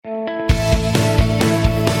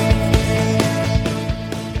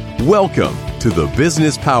Welcome to the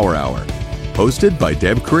Business Power Hour, hosted by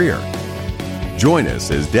Deb Creer. Join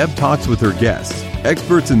us as Deb talks with her guests,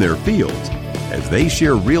 experts in their fields, as they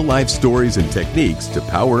share real-life stories and techniques to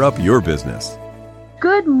power up your business.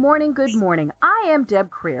 Good morning, good morning. I am Deb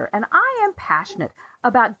Creer, and I am passionate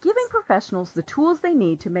about giving professionals the tools they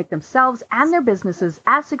need to make themselves and their businesses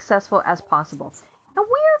as successful as possible. And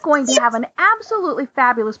we are going to have an absolutely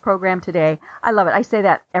fabulous program today. I love it. I say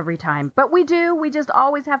that every time. But we do. We just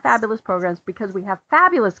always have fabulous programs because we have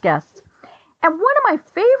fabulous guests. And one of my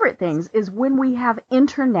favorite things is when we have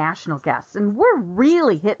international guests. And we're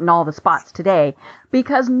really hitting all the spots today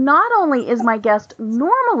because not only is my guest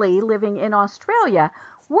normally living in Australia,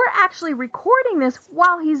 we're actually recording this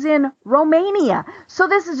while he's in Romania. So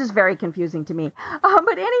this is just very confusing to me.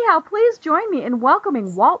 But anyhow, please join me in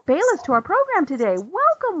welcoming Walt Bayliss to our program today.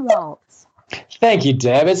 Welcome, Walt. Thank you,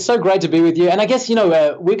 Deb. It's so great to be with you. And I guess, we're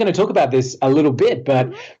going to talk about this a little bit,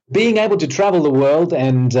 but being able to travel the world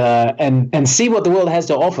and see what the world has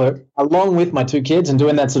to offer, along with my two kids and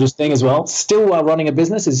doing that sort of thing as well, still while running a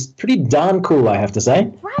business is pretty darn cool, I have to say.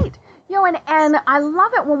 Right. And I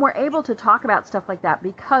love it when we're able to talk about stuff like that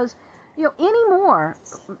because, anymore,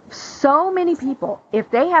 so many people,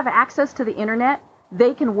 if they have access to the internet,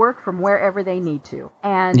 they can work from wherever they need to.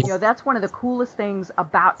 And, that's one of the coolest things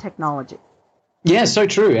about technology. Yeah, so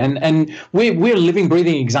true. And we're living,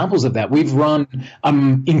 breathing examples of that. We've run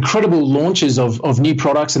incredible launches of new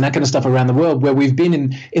products and that kind of stuff around the world where we've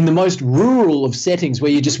been in the most rural of settings where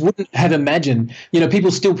you just wouldn't have imagined, people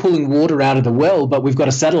still pulling water out of the well, but we've got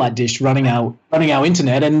a satellite dish running our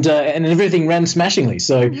internet and everything ran smashingly.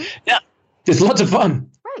 So, yeah, there's lots of fun.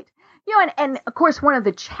 Right. And of course, one of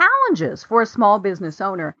the challenges for a small business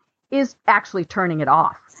owner is actually turning it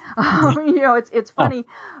off. It's funny.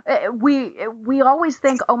 We always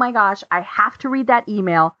think, oh my gosh, I have to read that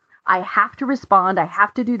email. I have to respond. I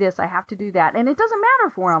have to do this. I have to do that. And it doesn't matter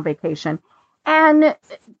if we're on vacation. And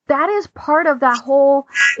that is part of that whole,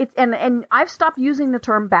 and I've stopped using the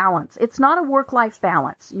term balance. It's not a work-life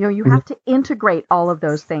balance. You have to integrate all of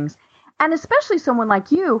those things. And especially someone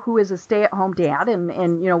like you who is a stay-at-home dad,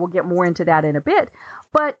 and we'll get more into that in a bit.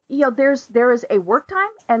 But, there is a work time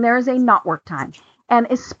and there is a not work time. And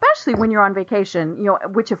especially when you're on vacation,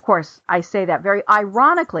 which, of course, I say that very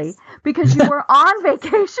ironically because you are on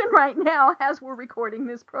vacation right now as we're recording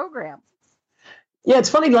this program. Yeah, it's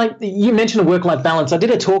funny, like you mentioned a work-life balance. I did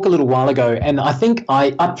a talk a little while ago, and I think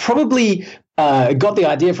I probably got the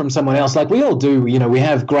idea from someone else. Like we all do, we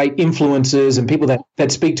have great influencers and people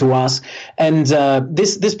that speak to us. And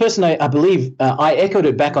this person, I believe, I echoed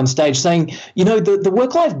it back on stage saying, the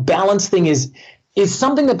work-life balance thing is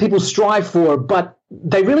something that people strive for, but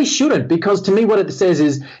they really shouldn't, because to me what it says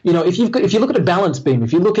is, if you look at a balance beam,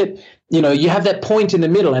 if you look at, you have that point in the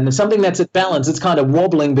middle and something that's at balance, it's kind of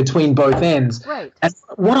wobbling between both ends. Right. And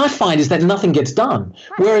what I find is that nothing gets done.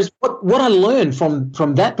 Right. Whereas what I learned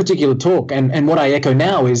from that particular talk and what I echo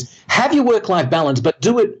now is have your work-life balance, but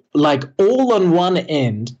do it like all on one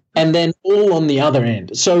end and then all on the other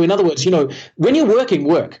end. So in other words, when you're working,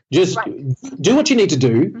 work. Just do what you need to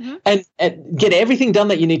do and get everything done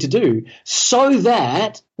that you need to do so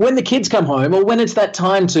that when the kids come home or when it's that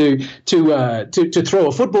time to throw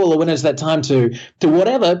a football or when it's that time to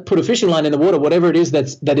whatever, put a fishing line in the water, whatever it is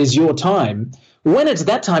that is your time, when it's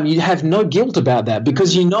that time, you have no guilt about that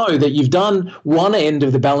because you know that you've done one end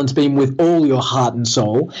of the balance beam with all your heart and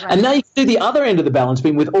soul. Right. And now you can do the other end of the balance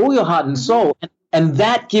beam with all your heart and soul. And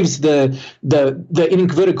that gives the in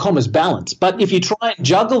inverted commas balance. But if you try and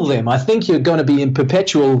juggle them, I think you're going to be in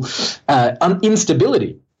perpetual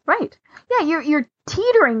instability. Right. Yeah, you're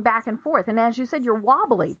teetering back and forth. And as you said, you're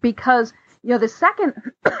wobbly because, the second,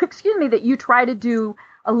 that you try to do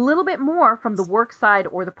a little bit more from the work side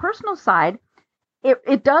or the personal side,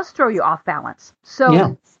 it does throw you off balance. So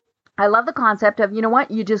yeah. I love the concept of,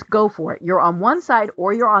 you just go for it. You're on one side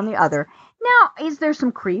or you're on the other. Now, is there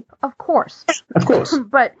some creep? Of course. Of course.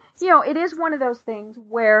 But, it is one of those things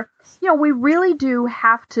where, we really do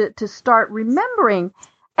have to start remembering,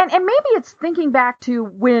 and maybe it's thinking back to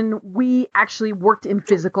when we actually worked in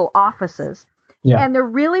physical offices. Yeah. And there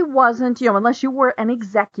really wasn't, unless you were an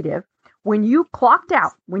executive, when you clocked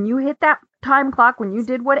out, when you hit that time clock, when you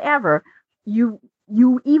did whatever, you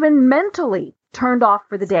even mentally turned off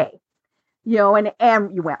for the day.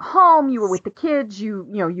 And you went home, you were with the kids,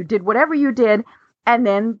 you did whatever you did. And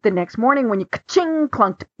then the next morning when you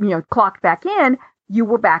clocked back in, you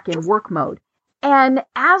were back in work mode. And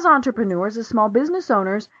as entrepreneurs, as small business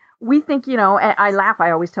owners, we think, I laugh. I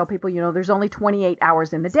always tell people, there's only 28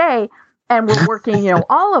 hours in the day and we're working,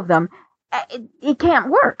 all of them. It can't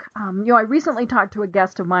work. I recently talked to a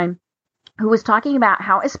guest of mine who was talking about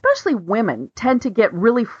how especially women tend to get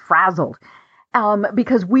really frazzled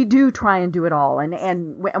because we do try and do it all,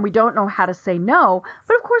 and we don't know how to say no.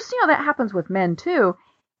 But of course, that happens with men too.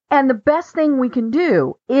 And the best thing we can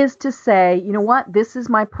do is to say, you know what, this is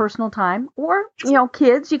my personal time, or,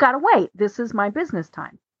 kids, you got to wait. This is my business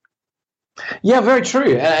time. Yeah, very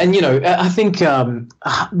true. And, I think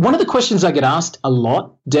one of the questions I get asked a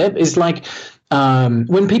lot, Deb, is like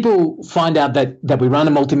when people find out that we run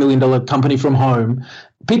a multi-million-dollar company from home,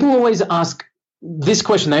 people always ask this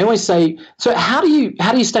question. They always say, so how do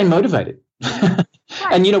you stay motivated? Right.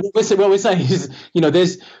 And, what we're saying is,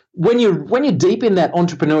 there's when you're deep in that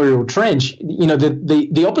entrepreneurial trench,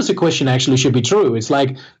 the opposite question actually should be true. It's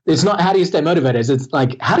like, it's not how do you stay motivated? It's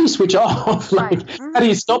like, how do you switch off? Like, right. How do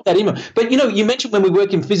you stop that email? But, you mentioned when we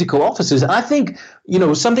work in physical offices, I think,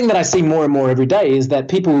 something that I see more and more every day is that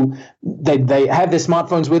people, they have their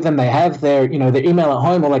smartphones with them, they have their, their email at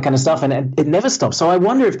home, all that kind of stuff, and it never stops. So I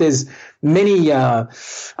wonder if there's many,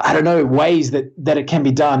 ways that it can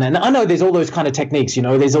be done. And I know there's all those kind of techniques,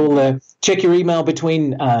 there's all the check your email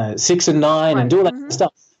between 6 and 9 and do all that kind of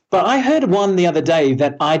stuff. But I heard one the other day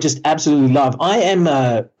that I just absolutely love. I am,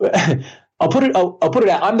 I'll put it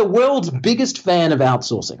out. I'm the world's biggest fan of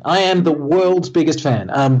outsourcing. I am the world's biggest fan.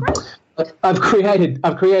 I've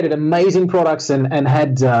created amazing products and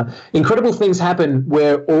had incredible things happen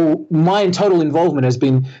where all my total involvement has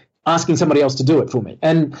been asking somebody else to do it for me.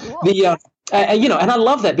 And and I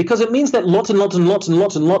love that because it means that lots and lots and lots and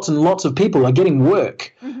lots and lots and lots of people are getting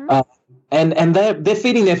work. And they're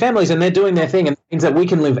feeding their families and they're doing their thing, and it means that we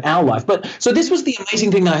can live our life. But so this was the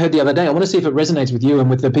amazing thing that I heard the other day. I want to see if it resonates with you and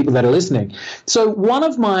with the people that are listening. So one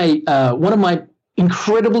of my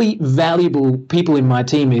incredibly valuable people in my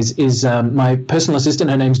team is my personal assistant.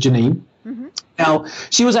 Her name's Janine. Now,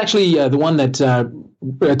 she was actually the one that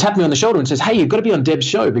tapped me on the shoulder and says, hey, you've got to be on Deb's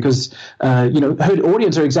show because, her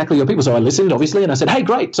audience are exactly your people. So I listened, obviously, and I said, hey,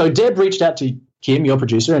 great. So Deb reached out to Kim, your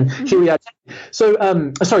producer, and here we are. So,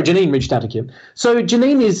 Janine reached out to Kim. So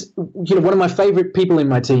Janine is, one of my favorite people in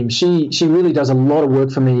my team. She really does a lot of work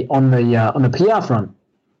for me on the PR front.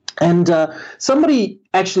 And somebody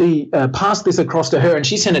actually passed this across to her, and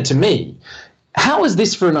she sent it to me. How is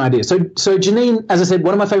this for an idea? So Janine, as I said,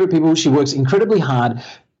 one of my favorite people. She works incredibly hard.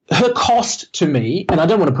 Her cost to me, and I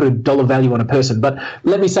don't want to put a dollar value on a person, but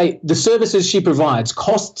let me say the services she provides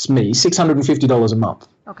costs me $650 a month.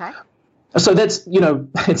 Okay. So that's,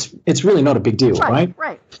 it's really not a big deal, right?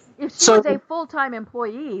 Right. If she was a full-time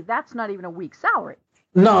employee, that's not even a week's salary.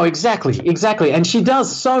 No, exactly. And she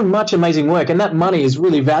does so much amazing work, and that money is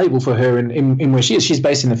really valuable for her in where she is. She's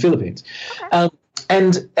based in the Philippines. Okay.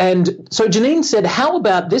 And so Janine said, how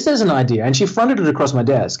about this as an idea? And she fronted it across my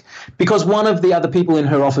desk because one of the other people in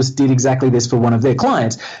her office did exactly this for one of their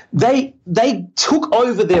clients. They took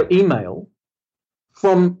over their email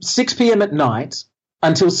from 6 p.m. at night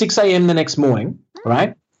until 6 a.m. the next morning,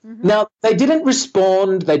 right? Now, they didn't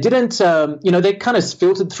respond. They didn't, they kind of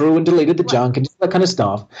filtered through and deleted the junk and that kind of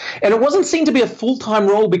stuff. And it wasn't seen to be a full-time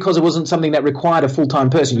role because it wasn't something that required a full-time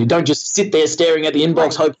person. You don't just sit there staring at the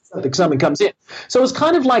inbox hoping something comes in. So it was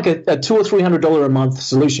kind of like a $200 or $300 a month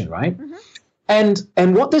solution, right? And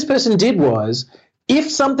what this person did was, if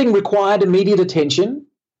something required immediate attention,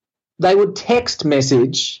 they would text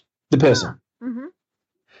message the person.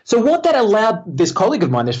 So what that allowed this colleague of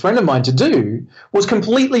mine, this friend of mine, to do was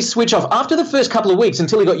completely switch off. After the first couple of weeks,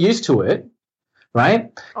 until he got used to it,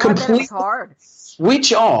 right? Completely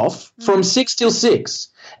switch off from 6 till 6.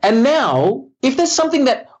 And now, if there's something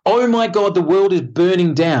that, oh my God, the world is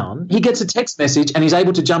burning down, he gets a text message and he's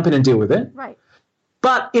able to jump in and deal with it. Right.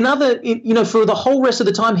 But for the whole rest of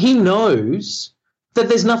the time, he knows that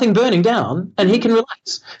there's nothing burning down and he can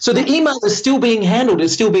relax. So the email is still being handled,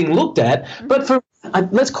 it's still being looked at, but for,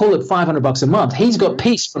 let's call it $500 a month, he's got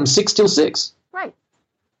peace from 6 till 6. Right.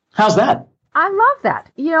 How's that? I love that.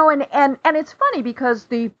 And it's funny because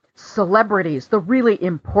the celebrities, the really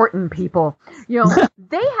important people,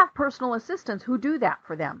 they have personal assistants who do that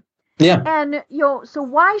for them. Yeah. And, so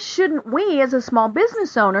why shouldn't we as a small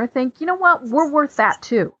business owner think, you know what, we're worth that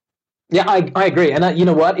too? Yeah, I agree. And you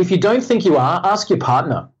know what? If you don't think you are, ask your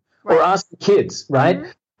partner or ask the kids, right?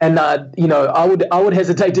 And, I would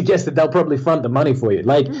hesitate to guess that they'll probably front the money for you.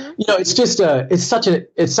 Like, it's just it's such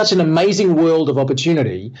an amazing world of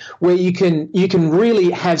opportunity where you can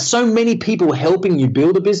really have so many people helping you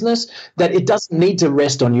build a business that it doesn't need to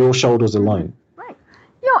rest on your shoulders alone. Right.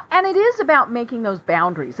 And it is about making those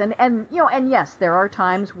boundaries. And yes, there are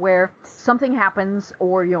times where something happens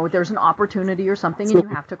or, there's an opportunity or something and you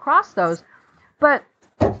have to cross those. But,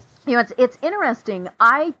 it's interesting.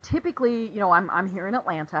 I typically, I'm here in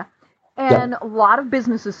Atlanta and a lot of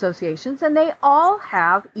business associations, and they all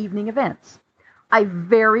have evening events. I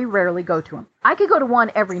very rarely go to them. I could go to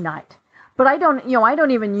one every night, but I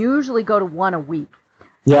don't even usually go to one a week.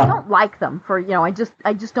 Yeah. I don't like them for,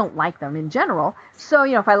 I just don't like them in general. So,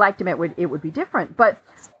 if I liked them, it would be different. But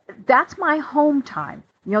that's my home time.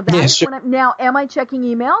 That's sure. now, am I checking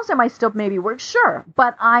emails? Am I still maybe work? Sure.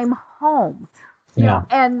 But I'm home. Yeah.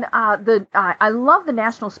 And I love the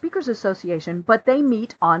National Speakers Association, but they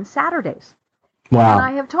meet on Saturdays. Wow. And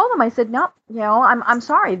I have told them, I said, no, I'm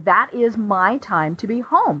sorry. That is my time to be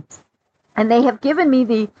home. And they have given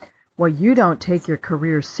me well, you don't take your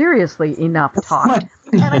career seriously enough talk.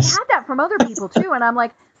 And I've had that from other people too. And I'm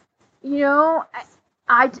like,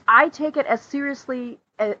 I take it as seriously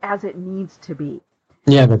as it needs to be.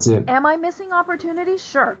 Yeah, that's it. Am I missing opportunities?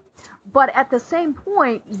 Sure. But at the same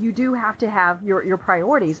point, you do have to have your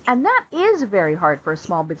priorities. And that is very hard for a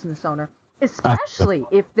small business owner, especially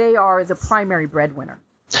if they are the primary breadwinner.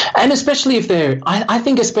 And especially if I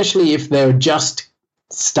think especially if they're just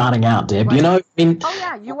starting out, Deb, Right. Oh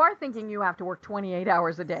yeah, you are thinking you have to work 28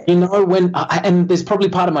 hours a day. And there's probably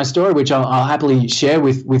part of my story which I'll happily share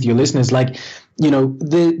with your listeners. Like,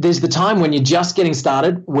 there's the time when you're just getting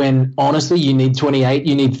started, when honestly you need 28,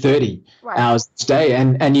 you need 30 hours each day,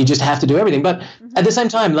 and you just have to do everything. But at the same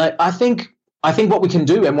time, like I think what we can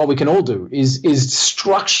do and what we can all do is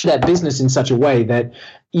structure that business in such a way that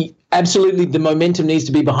absolutely the momentum needs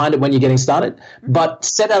to be behind it when you're getting started, but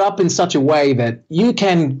set it up in such a way that you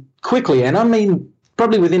can quickly, and I mean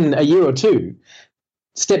probably within a year or two,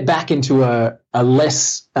 step back into a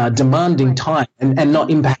less demanding time and not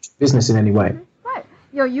impact business in any way. Right.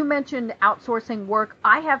 You mentioned outsourcing work.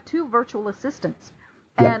 I have 2 virtual assistants.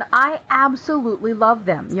 And I absolutely love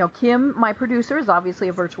them. Kim, my producer, is obviously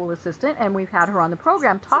a virtual assistant, and we've had her on the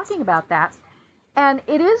program talking about that. And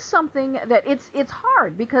it is something that it's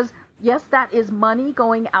hard because, yes, that is money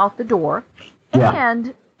going out the door. Yeah.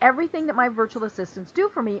 And everything that my virtual assistants do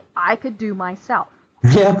for me, I could do myself.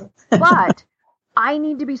 Yeah. But I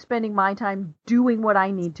need to be spending my time doing what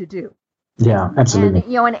I need to do. Yeah, absolutely.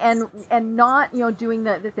 And not, doing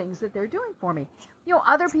the things that they're doing for me.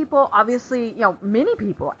 Other people, obviously, many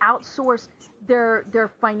people outsource their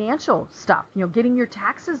financial stuff, getting your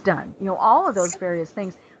taxes done, all of those various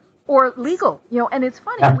things, or legal, and it's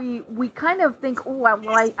funny, we kind of think,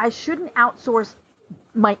 I shouldn't outsource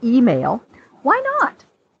my email. Why not?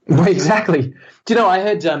 Well, exactly. Do you know, I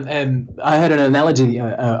heard an analogy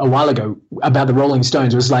a while ago about the Rolling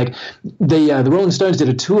Stones. It was like the Rolling Stones did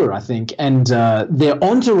a tour, I think, and their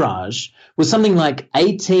entourage was something like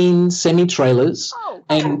 18 semi-trailers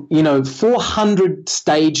and 400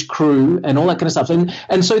 stage crew and all that kind of stuff.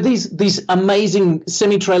 And so these amazing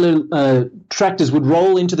semi-trailer tractors would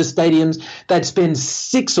roll into the stadiums. They'd spend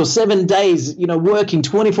 6 or 7 days, working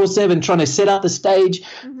 24/7 trying to set up the stage,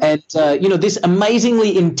 and this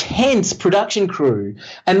amazingly intense production crew.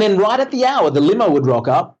 And then right at the hour, the limo would rock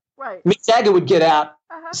up. Right. Mick Jagger would get out,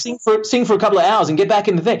 sing for a couple of hours, and get back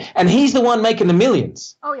in the thing. And he's the one making the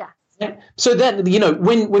millions. Oh yeah. So that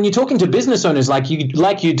when you're talking to business owners like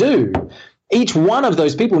you do, each one of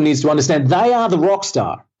those people needs to understand they are the rock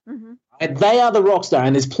star. Right? They are the rock star,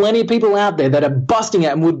 and there's plenty of people out there that are busting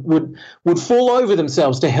it and would fall over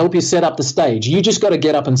themselves to help you set up the stage. You just got to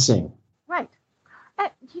get up and sing. Right.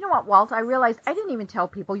 You know what, Walt? I realized I didn't even tell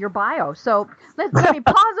people your bio. So let me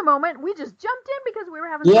pause a moment. We just jumped in because we were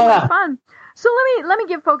having so much fun. So let me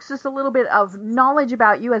give folks just a little bit of knowledge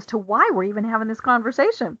about you as to why we're even having this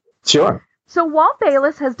conversation. Sure. So Walt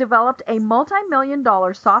Bayliss has developed a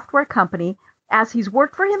multi-million-dollar software company as he's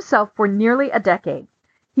worked for himself for nearly a decade.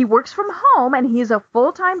 He works from home, and he is a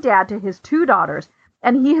full-time dad to his 2 daughters,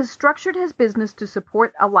 and he has structured his business to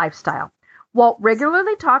support a lifestyle. Walt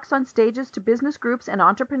regularly talks on stages to business groups and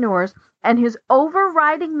entrepreneurs, and his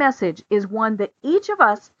overriding message is one that each of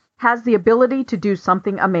us has the ability to do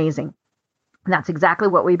something amazing. And that's exactly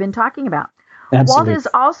what we've been talking about. Absolutely. Walt is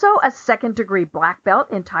also a second-degree black belt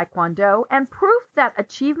in Taekwondo and proof that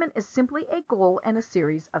achievement is simply a goal and a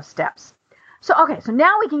series of steps. So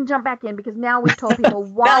now we can jump back in because now we've told people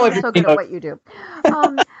why you're so good at what you do.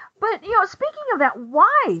 But, speaking of that,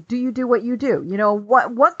 why do you do what you do?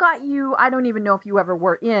 What got you, I don't even know if you ever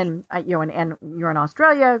were in, and you're in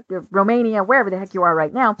Australia, Romania, wherever the heck you are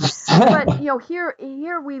right now. But,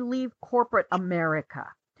 here we leave corporate America.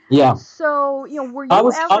 Yeah. So, were you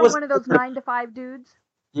ever one of those 9-to-5 dudes?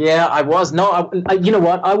 Yeah, I was. No, you know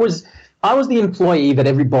what? I was the employee that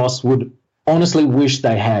every boss would honestly wish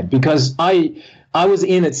they had, because I was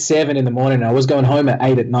in at 7 in the morning. I was going home at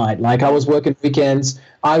 8 at night. Like, I was working weekends.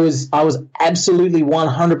 I was absolutely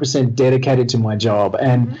 100% dedicated to my job.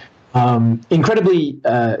 And incredibly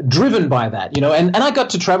driven by that, and I got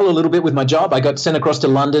to travel a little bit with my job. I got sent across to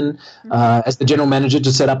London as the general manager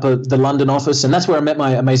to set up the London office, and that's where I met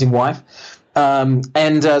my amazing wife.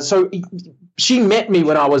 So she met me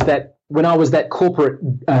when I was that corporate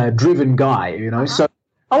driven guy, So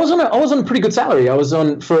I was on a pretty good salary. I was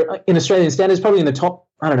in Australian standards, probably in the top,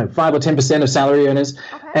 I don't know, 5 or 10% of salary earners,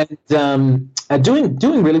 and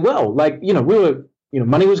doing really well. Like, we were,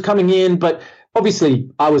 money was coming in, but obviously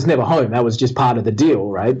I was never home. That was just part of the deal,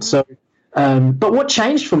 right? Mm-hmm. So, but what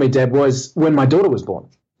changed for me, Deb, was when my daughter was born.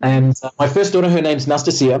 And my first daughter, her name's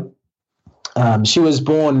Nastasia. She was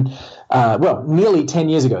born, nearly 10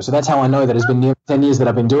 years ago. So that's how I know that it's been nearly 10 years that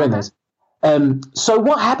I've been doing this. So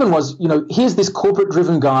what happened was, here's this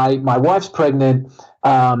corporate-driven guy. My wife's pregnant.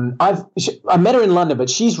 I met her in London, but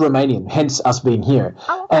she's Romanian, hence us being here.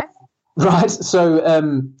 Oh, okay. Right.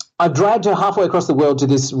 So I dragged her halfway across the world to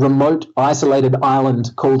this remote, isolated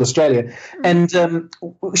island called Australia. And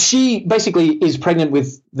she basically is pregnant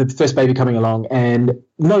with the first baby coming along, and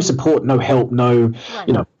no support, no help,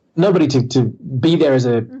 nobody to be there as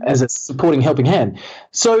a supporting, helping hand.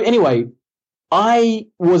 So anyway, I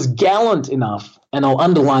was gallant enough, and I'll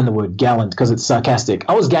underline the word gallant because it's sarcastic.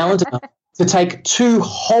 I was gallant enough to take 2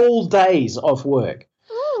 whole days off work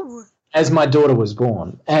as my daughter was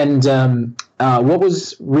born. And what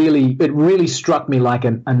really struck me like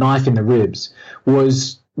a knife in the ribs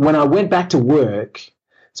was when I went back to work.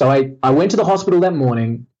 So I went to the hospital that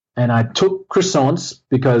morning, and I took croissants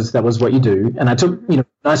because that was what you do. And I took,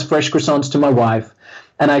 nice fresh croissants to my wife,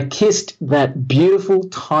 and I kissed that beautiful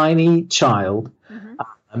tiny child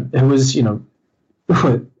who was,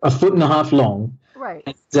 1.5 foot long. Right.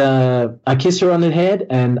 And, I kissed her on the head,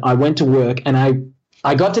 and I went to work, and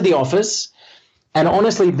I got to the office, and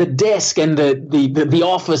honestly, the desk and the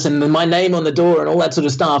office and my name on the door and all that sort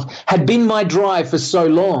of stuff had been my drive for so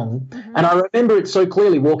long. Mm-hmm. And I remember it so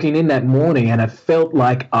clearly walking in that morning, and I felt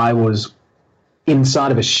like I was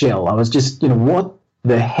inside of a shell. I was just, what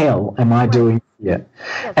the hell am I doing here?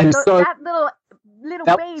 Yes, and so that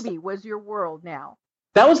little baby was your world now.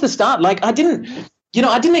 That was the start. Like I didn't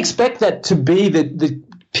expect that to be the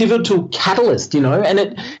pivotal catalyst, and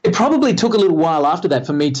it probably took a little while after that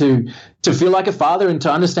for me to feel like a father and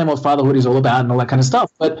to understand what fatherhood is all about and all that kind of stuff.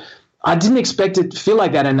 But I didn't expect it to feel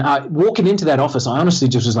like that. And walking into that office, I honestly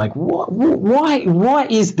just was like, why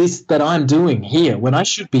is this that I'm doing here when I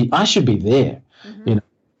should be there,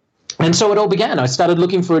 And so it all began. I started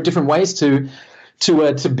looking for different ways to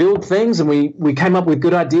build things, and we came up with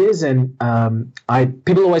good ideas. And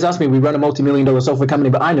people always ask me, we run a multi-million-dollar software company,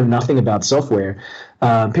 but I know nothing about software.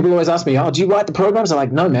 People always ask me, "Oh, do you write the programs?" I'm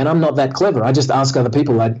like, "No, man, I'm not that clever. I just ask other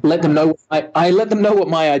people. I let them know. I let them know what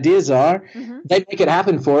my ideas are. Mm-hmm. They make it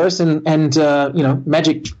happen for us, and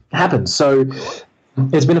magic happens. So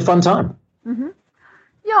it's been a fun time." Mm-hmm.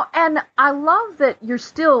 And I love that you're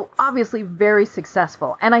still obviously very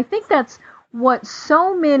successful, and I think that's what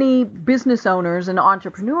so many business owners and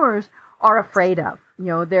entrepreneurs are afraid of.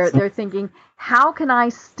 They're thinking, how can I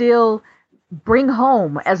still bring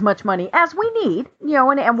home as much money as we need,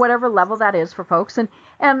 and whatever level that is for folks.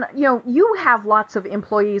 And you have lots of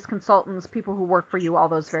employees, consultants, people who work for you, all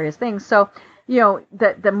those various things. So,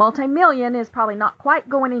 the multi-million is probably not quite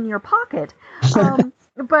going in your pocket.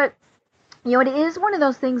 But, it is one of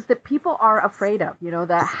those things that people are afraid of,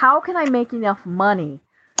 that how can I make enough money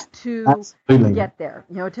to Absolutely. Get there,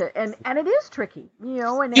 and it is tricky,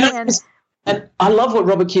 and I love what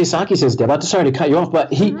Robert Kiyosaki says, Deb. I'm sorry to cut you off,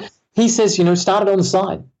 but he says, start it on the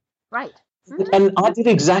side. Right. Mm-hmm. And I did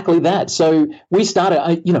exactly that. So we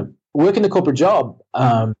started, working the corporate job,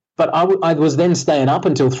 but I was then staying up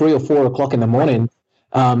until 3 or 4 o'clock in the morning.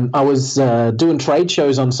 I was doing trade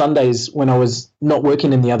shows on Sundays when I was not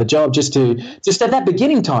working in the other job, just at that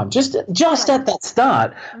beginning time, just at that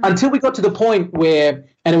start, until we got to the point where,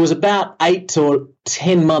 and it was about 8 to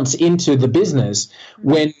 10 months into the business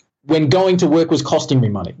when going to work was costing me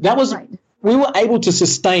money. That was we were able to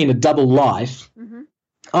sustain a double life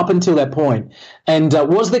up until that point. And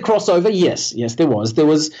was there crossover? Yes, there was. There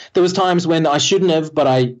was times when I shouldn't have, but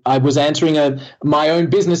I was answering my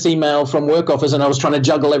own business email from work office, and I was trying to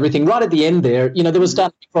juggle everything right at the end there. There was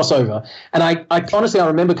starting to be crossover. And I honestly, I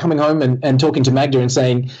remember coming home and talking to Magda and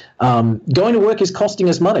saying, going to work is costing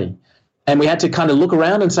us money. And we had to kind of look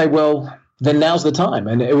around and say, well, then now's the time.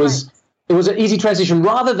 And it was an easy transition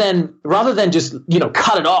rather than just,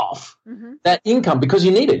 cut it off, that income, because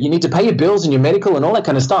you need it. You need to pay your bills and your medical and all that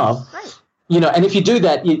kind of stuff. Right. And if you do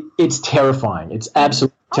that, it's terrifying. It's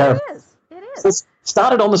absolutely terrifying. It is. So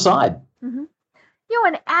start it on the side. Mm-hmm.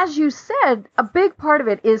 And as you said, a big part of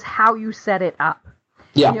it is how you set it up.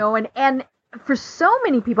 Yeah. And for so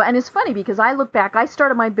many people, and it's funny because I look back, I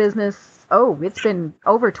started my business, it's been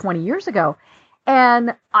over 20 years ago.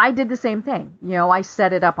 And I did the same thing. I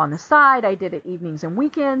set it up on the side. I did it evenings and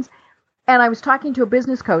weekends. And I was talking to a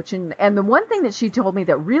business coach, and the one thing that she told me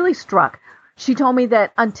that really struck, she told me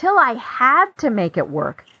that until I had to make it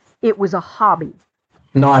work, it was a hobby.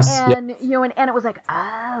 Nice. And and it was like,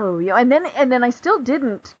 and then I still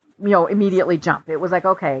didn't, immediately jump. It was like,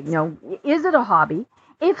 okay, is it a hobby?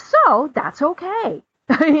 If so, that's okay.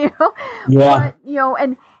 Yeah.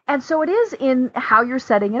 But, and so it is in how you're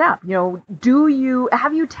setting it up.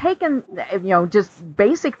 Have you taken, just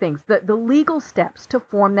basic things, the legal steps to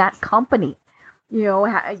form that company?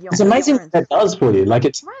 It's amazing what that does for you. Like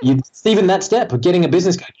it's even that step of getting a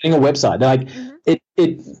business card, getting a website. Like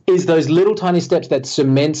it is those little tiny steps that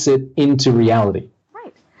cements it into reality.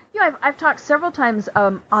 Right. I've talked several times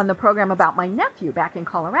on the program about my nephew back in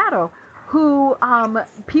Colorado, who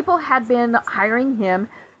people had been hiring him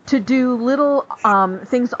to do little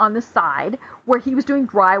things on the side where he was doing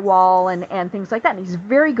drywall and things like that. And he's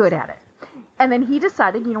very good at it. And then he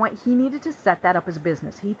decided, he needed to set that up as a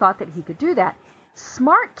business. He thought that he could do that.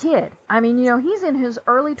 Smart kid. I mean, he's in his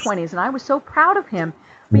early 20s, and I was so proud of him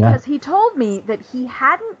because he told me that he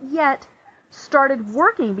hadn't yet started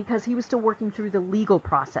working because he was still working through the legal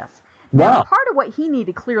process. Now, part of what he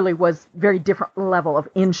needed clearly was very different level of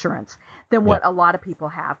insurance than what a lot of people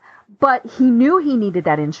have. But he knew he needed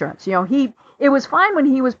that insurance. It was fine when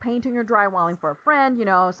he was painting or drywalling for a friend,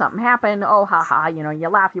 something happened. Oh, you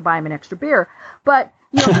laugh, you buy him an extra beer. But,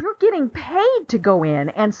 if you're getting paid to go in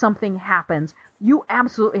and something happens, you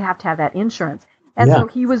absolutely have to have that insurance. And so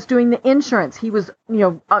he was doing the insurance. He was,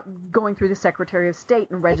 going through the Secretary of State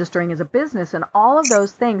and registering as a business and all of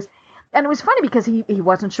those things. And it was funny because he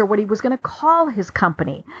wasn't sure what he was going to call his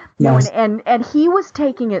company. And he was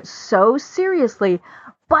taking it so seriously,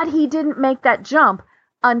 but he didn't make that jump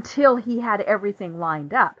until he had everything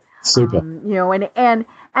lined up. Super. And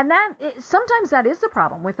that sometimes that is the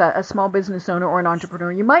problem with a small business owner or an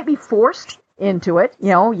entrepreneur. You might be forced into it.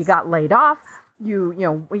 You got laid off,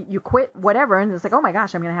 you quit, whatever, and it's like, oh my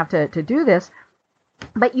gosh, I'm going to have to do this.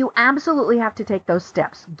 But you absolutely have to take those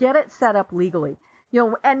steps. Get it set up legally.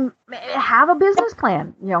 And have a business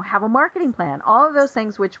plan, have a marketing plan, all of those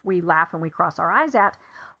things which we laugh and we cross our eyes at,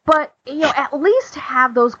 but, at least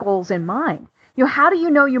have those goals in mind. How do you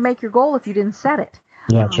know you make your goal if you didn't set it?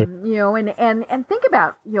 Yeah, true. And think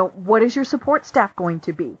about, what is your support staff going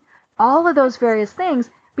to be? All of those various things,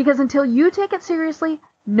 because until you take it seriously,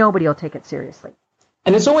 nobody will take it seriously.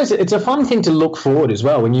 And it's a fun thing to look forward as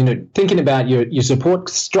well when thinking about your support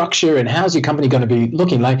structure and how's your company going to be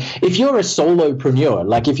looking. Like if you're a solopreneur,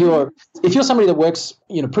 like if you're somebody that works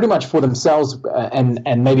pretty much for themselves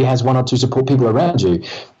and maybe has one or two support people around you,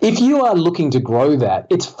 if you are looking to grow that,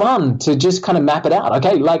 it's fun to just kind of map it out.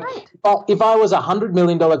 Okay, like if I was $100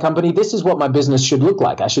 million company, this is what my business should look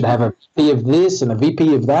like. I should have a VP of this and a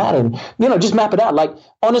VP of that, and just map it out. Like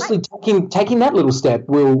honestly, taking that little step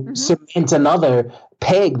will cement another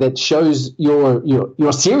peg that shows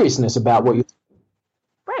your seriousness about what you're doing.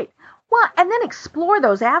 Right. Well, and then explore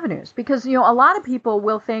those avenues because, a lot of people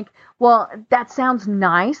will think, well, that sounds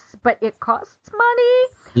nice, but it costs money.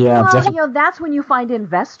 Yeah, definitely. That's when you find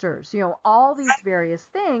investors, all these various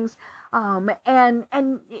things. And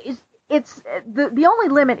it's the only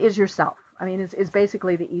limit is yourself. I mean, is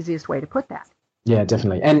basically the easiest way to put that. Yeah,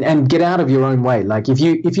 definitely. And get out of your own way. Like if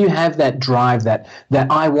you have that drive that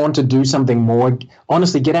I want to do something more,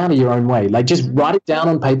 honestly, get out of your own way. Like just write it down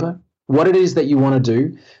on paper, what it is that you want to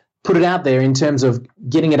do, put it out there in terms of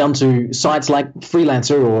getting it onto sites like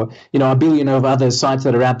Freelancer or, a billion of other sites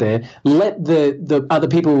that are out there. Let the other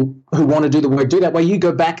people who want to do the work do that while you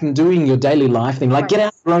go back and doing your daily life thing. Like get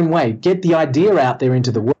out of your own way, get the idea out there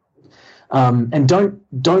into the world, and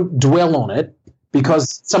don't dwell on it.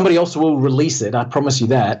 Because somebody else will release it, I promise you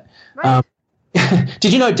that. Right.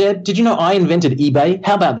 Did you know, Deb? Did you know I invented eBay?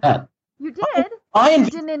 How about that? You did.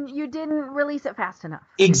 You didn't release it fast enough.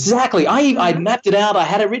 Exactly. I mapped it out. I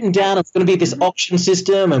had it written down. It's going to be this auction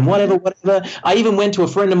system and whatever. I even went to a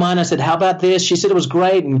friend of mine. I said, "How about this?" She said it was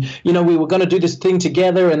great, and we were going to do this thing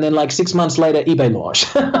together. And then, like 6 months later, eBay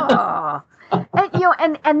launched. Oh.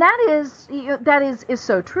 And that is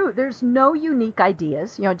so true. There's no unique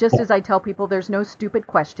ideas. Just as I tell people, there's no stupid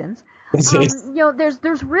questions.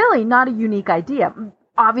 There's really not a unique idea.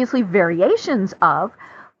 Obviously, variations of,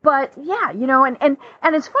 but yeah, and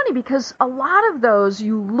it's funny because a lot of those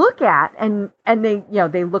you look at and they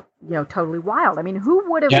they look totally wild. I mean,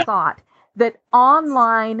 who would have thought that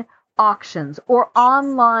online auctions or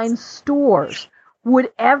online stores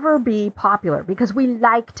would ever be popular because we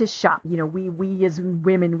like to shop. You know, we as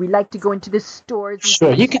women, we like to go into the stores. And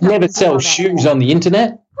Sure, you could never sell shoes on the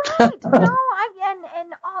internet. Right. No,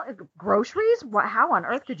 and all groceries. How on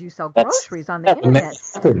earth could you sell groceries on the internet?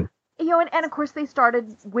 You know, and of course they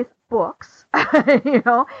started with books. You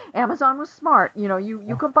know, Amazon was smart. You know,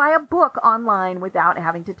 you could buy a book online without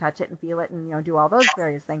having to touch it and feel it and, you know, do all those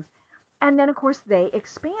various things. And then, of course, they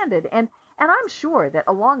expanded. And I'm sure that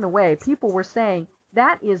along the way, people were saying,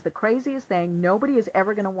 that is the craziest thing. Nobody is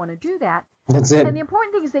ever going to want to do that. That's it. And the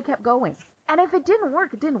important thing is they kept going. And if it didn't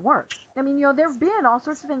work, it didn't work. I mean, you know, there have been all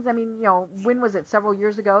sorts of things. I mean, you know, when was it? Several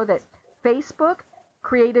years ago that Facebook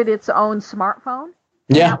created its own smartphone.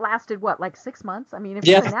 Yeah. That lasted, what, like 6 months? I mean, if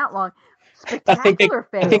it's been that long, spectacular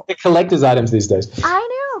fail. I think they're collector's items these days.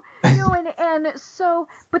 I know. You know, and so,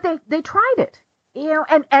 but they tried it, you know,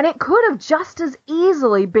 and it could have just as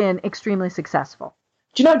easily been extremely successful.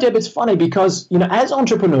 Do you know, Deb, it's funny because, you know, as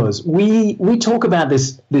entrepreneurs, we talk about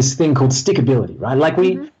this thing called stickability, right? Like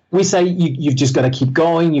we say you've just got to keep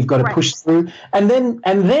going, you've got to push through. And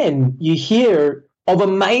then you hear of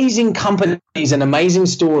amazing companies and amazing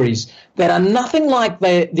stories that are nothing like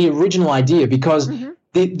the original idea because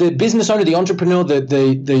the business owner, the entrepreneur,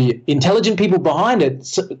 the intelligent people behind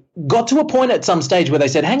it got to a point at some stage where they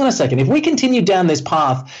said, hang on a second, if we continue down this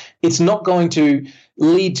path, it's not going to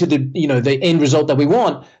lead to the end result that we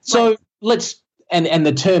want. So let's and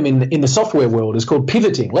the term in the software world is called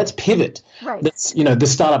pivoting. Let's pivot. Right. That's, you know, the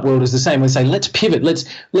startup world is the same. We say, let's pivot.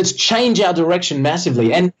 Let's change our direction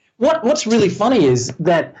massively. And what's really funny is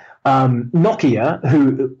that Nokia,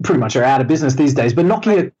 who pretty much are out of business these days, but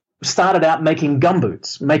Nokia started out making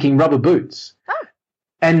gumboots, making rubber boots,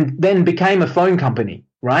 and then became a phone company,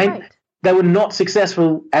 right? They were not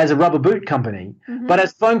successful as a rubber boot company, but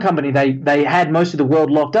as a phone company, they had most of the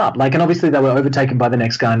world locked up. Like, and obviously they were overtaken by the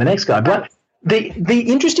next guy and the next guy. But the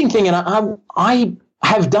interesting thing, and I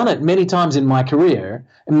have done it many times in my career,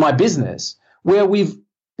 in my business, where we've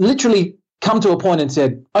literally come to a point and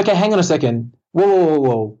said, okay, hang on a second,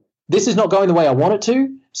 whoa, this is not going the way I want it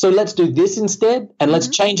to, so let's do this instead, and let's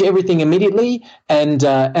change everything immediately, and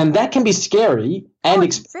that can be scary and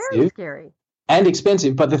expensive. Very scary. And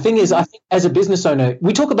expensive. But the thing is, I think as a business owner,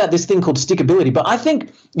 we talk about this thing called stickability, but I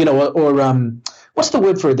think, you know, or what's the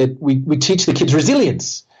word for it that we teach the kids?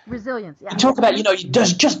 Resilience. Resilience, yeah. You talk about, you know, you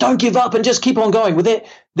just don't give up and just keep on going. Well,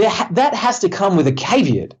 that has to come with a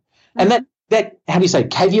caveat. And that how do you say,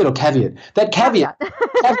 caveat or caveat? That caveat,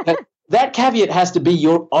 that caveat has to be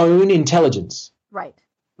your own intelligence.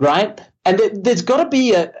 Right? And there's got to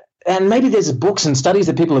be and maybe there's books and studies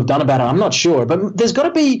that people have done about it, I'm not sure, but there's got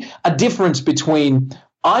to be a difference between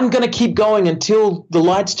I'm going to keep going until the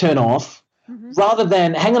lights turn off, rather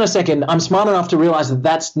than, hang on a second, I'm smart enough to realize that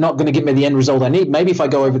that's not going to get me the end result I need. Maybe if I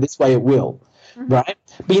go over this way, it will. Right?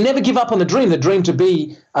 But you never give up on the dream to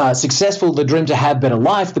be successful, the dream to have better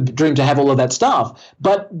life, the dream to have all of that stuff.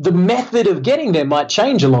 But the method of getting there might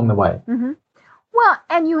change along the way. Well,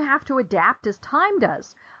 and you have to adapt as time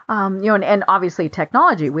does. You know, and obviously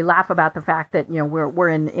technology. We laugh about the fact that, you know, we're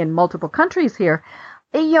in multiple countries here.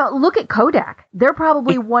 You know, look at Kodak. They're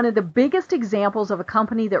probably one of the biggest examples of a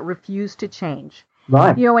company that refused to change.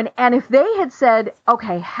 Right. You know, and if they had said,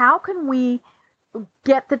 okay, how can we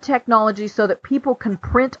get the technology so that people can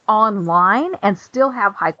print online and still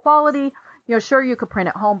have high quality? You know, sure, you could print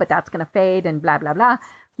at home, but that's going to fade and blah, blah, blah.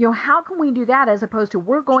 You know, how can we do that as opposed to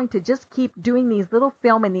we're going to just keep doing these little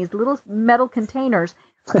film in these little metal containers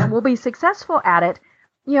and we'll be successful at it,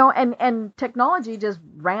 you know, and technology just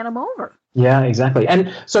ran them over. Yeah, exactly.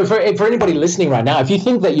 And so for anybody listening right now, if you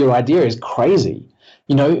think that your idea is crazy,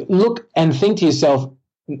 you know, look and think to yourself,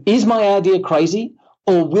 is my idea crazy,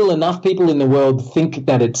 or will enough people in the world think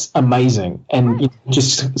that it's amazing and it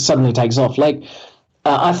just suddenly takes off? Like,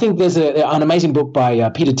 I think there's an amazing book by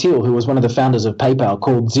Peter Thiel, who was one of the founders of PayPal,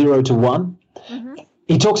 called 0 to 1.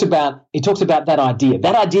 He talks about that idea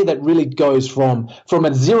that really goes from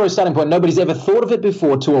a zero starting point, nobody's ever thought of it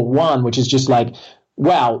before, to a one, which is just like,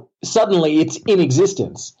 wow, suddenly it's in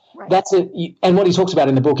existence. That's it. And what he talks about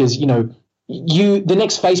in the book is, you know, the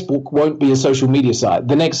next Facebook won't be a social media site.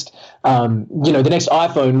 The next, the next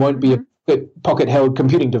iPhone won't be a pocket-held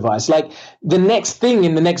computing device. Like, the next thing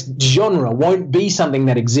in the next genre won't be something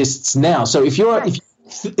that exists now. So if you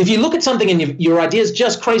look at something and your idea is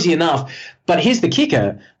just crazy enough, but here's the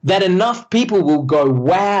kicker, that enough people will go,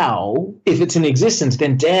 wow, if it's in existence,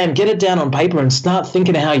 then damn, get it down on paper and start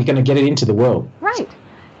thinking how you're going to get it into the world. Right.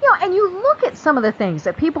 You know, and you look at some of the things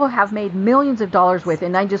that people have made millions of dollars with,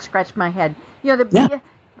 and I just scratched my head. You know, the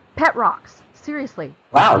pet rocks. Seriously.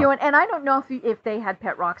 Wow. And I don't know if they had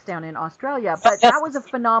pet rocks down in Australia, but that was a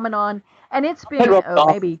phenomenon. And it's been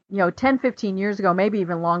maybe 10, 15 years ago, maybe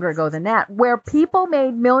even longer ago than that, where people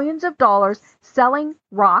made millions of dollars selling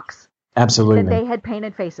rocks Absolutely. that they had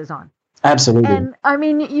painted faces on. Absolutely. And I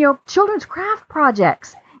mean, children's craft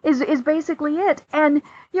projects is basically it. And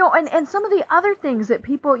and some of the other things that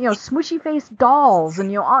people, smushy faced dolls,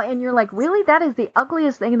 and and you're like, really, that is the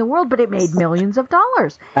ugliest thing in the world, but it made millions of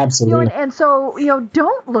dollars. Absolutely. And so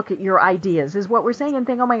don't look at your ideas, is what we're saying, and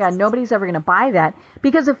think, oh my God, nobody's ever going to buy that,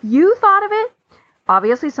 because if you thought of it,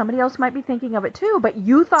 obviously somebody else might be thinking of it too, but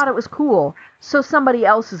you thought it was cool, so somebody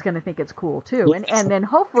else is going to think it's cool too, and then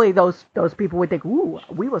hopefully those people would think, ooh,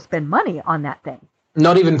 we will spend money on that thing.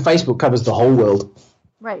 Not even Facebook covers the whole world.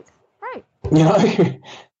 Right.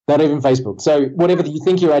 Not even Facebook. So whatever you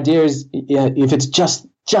think your idea is, if it's just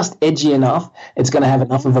edgy enough, it's going to have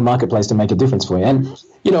enough of a marketplace to make a difference for you. And,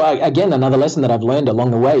 again, another lesson that I've learned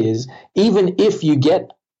along the way is, even if you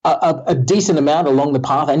get a decent amount along the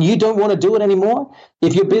path and you don't want to do it anymore,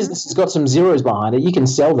 if your business has got some zeros behind it, you can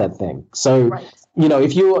sell that thing. So, right.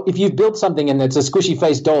 If you've built something and it's a squishy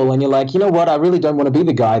faced doll and you're like, you know what, I really don't want to be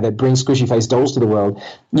the guy that brings squishy faced dolls to the world,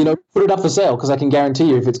 put it up for sale, because I can guarantee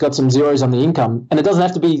you, if it's got some zeros on the income, and it doesn't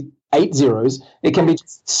have to be 8 zeros, it can be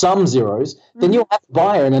just some zeros, then you'll have a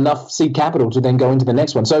buyer and enough seed capital to then go into the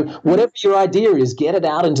next one. So whatever your idea is, get it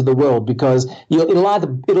out into the world, because it'll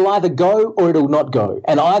either go or it'll not go,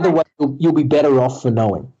 and either way you'll be better off for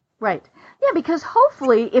knowing. Right. Yeah, because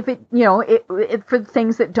hopefully, if it for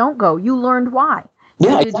things that don't go, you learned why.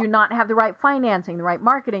 Yeah, did you not have the right financing, the right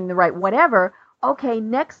marketing, the right whatever? Okay,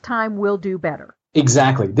 next time we'll do better.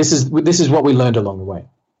 Exactly. This is what we learned along the way.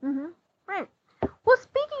 Mm-hmm. Right. Well,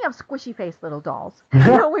 speaking of squishy faced little dolls,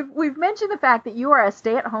 we've mentioned the fact that you are a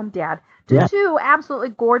stay-at-home dad to two absolutely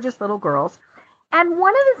gorgeous little girls, and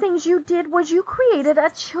one of the things you did was you created a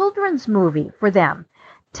children's movie for them.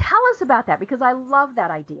 Tell us about that, because I love that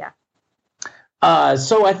idea.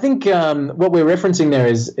 So I think what we're referencing there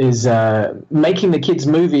is making the kids'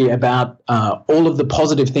 movie about all of the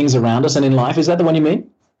positive things around us and in life. Is that the one you mean?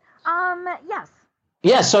 Yes.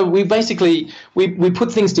 Yeah. So we basically we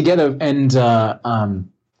put things together, and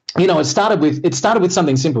it started with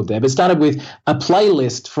something simple, Deb. It started with a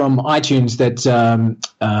playlist from iTunes that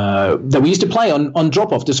we used to play on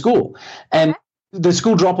drop off to school, and the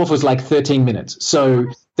school drop off was like 13 minutes. So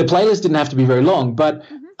the playlist didn't have to be very long, but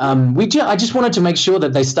I just wanted to make sure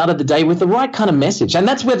that they started the day with the right kind of message, and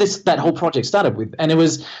that's where that whole project started with. And it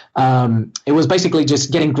was basically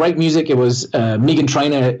just getting great music. It was Meghan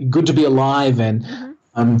Trainor, "Good to Be Alive," and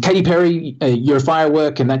Katy Perry, "You're a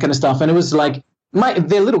Firework," and that kind of stuff. And it was like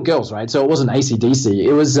they're little girls, right? So it wasn't AC/DC.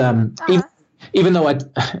 It was even though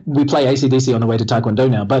we play AC/DC on the way to Taekwondo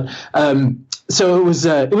now, but. So it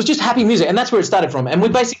was just happy music, and that's where it started from. And we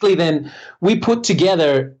basically we put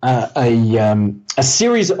together a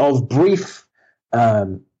series of brief,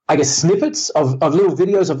 snippets of little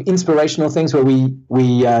videos of inspirational things where we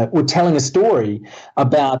were telling a story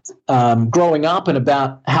about growing up and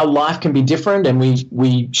about how life can be different, and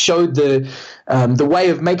we showed the way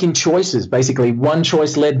of making choices. Basically, one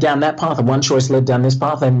choice led down that path, and one choice led down this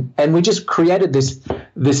path, and we just created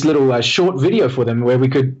this little short video for them where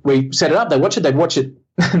we set it up. They watch it.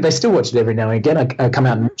 They still watch it every now and again. I come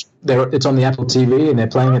out and it's on the Apple TV and they're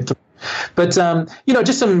playing it. But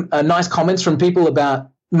just some nice comments from people about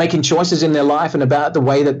making choices in their life and about the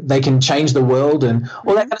way that they can change the world and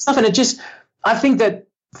all that kind of stuff. And I think that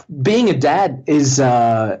being a dad is,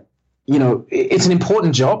 it's an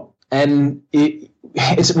important job, and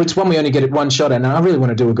it's one we only get at one shot, and I really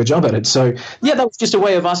want to do a good job at it. So yeah, that was just a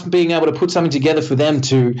way of us being able to put something together for them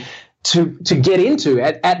to get into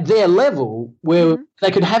at their level, where they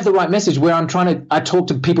could have the right message, where I talk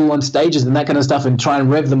to people on stages and that kind of stuff and try and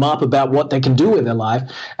rev them up about what they can do with their life.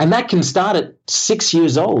 And that can start at 6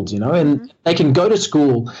 years old, and they can go to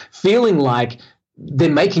school feeling like they're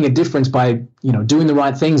making a difference by, doing the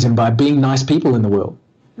right things and by being nice people in the world.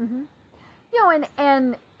 Mm-hmm.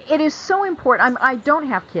 And it is so important. I don't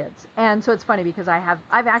have kids, and so it's funny because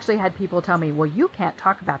I've actually had people tell me, well, you can't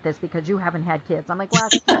talk about this because you haven't had kids. I'm like, well,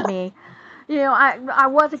 excuse me. I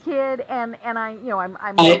was a kid, and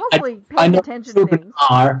I'm hopefully paying attention to things.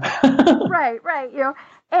 Right.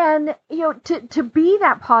 And to be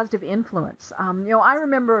that positive influence. I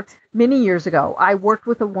remember many years ago, I worked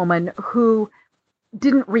with a woman who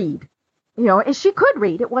didn't read. She could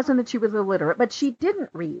read. It wasn't that she was illiterate, but she didn't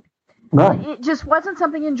read. Right. It just wasn't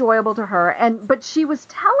something enjoyable to her, but she was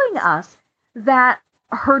telling us that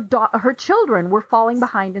her children were falling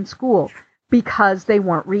behind in school because they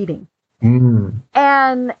weren't reading. And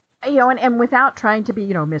and without trying to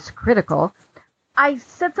be miscritical, I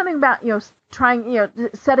said something about, trying,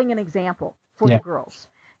 setting an example for the girls.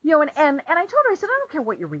 And I told her, I said, I don't care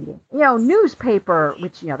what you're reading. Newspaper,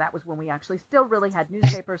 which, that was when we actually still really had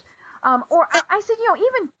newspapers. Or I said,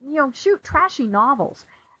 even, shoot, trashy novels.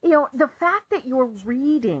 The fact that you're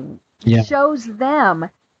reading shows them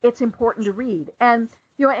it's important to read. And,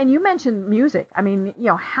 and you mentioned music. I mean,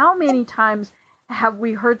 how many times have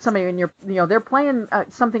we heard somebody in they're playing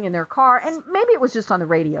something in their car, and maybe it was just on the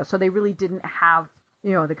radio, so they really didn't have,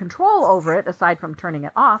 the control over it aside from turning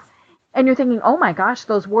it off. And you're thinking, oh my gosh,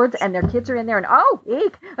 those words, and their kids are in there, and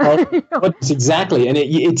eek. Well, exactly, and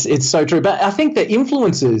it's so true. But I think the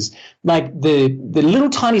influences, like the little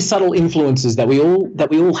tiny subtle influences that we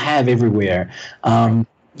all have everywhere, the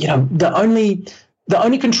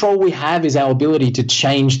only control we have is our ability to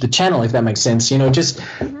change the channel, if that makes sense. Just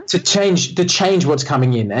to change what's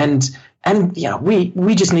coming in, and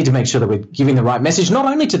we just need to make sure that we're giving the right message, not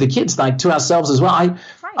only to the kids, like to ourselves as well.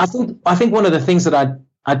 I think one of the things that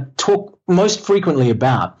I talk most frequently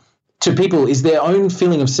about to people is their own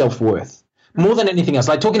feeling of self-worth, more than anything else.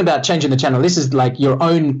 Like talking about changing the channel, this is like your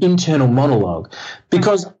own internal monologue,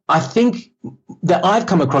 because I think that I've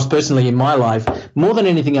come across personally in my life more than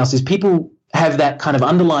anything else is people have that kind of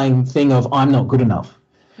underlying thing of I'm not good enough.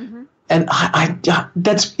 Mm-hmm. And I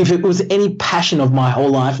that's, if it was any passion of my whole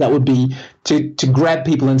life, that would be to grab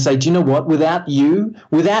people and say, do you know what? Without you,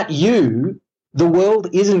 the world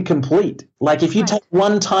isn't complete. Like if you take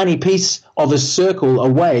one tiny piece of a circle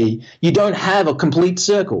away, you don't have a complete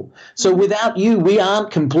circle. So without you, we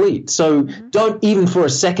aren't complete. So don't even for a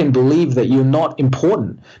second believe that you're not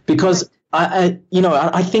important, because I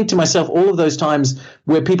think to myself all of those times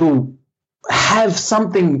where people have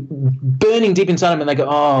something burning deep inside them and they go,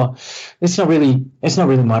 oh, it's not really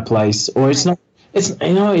my place, or it's not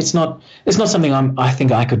something I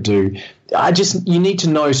think I could do. You need to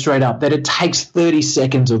know straight up that it takes 30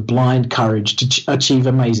 seconds of blind courage to achieve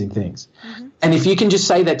amazing things. Mm-hmm. And if you can just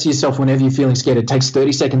say that to yourself whenever you're feeling scared, it takes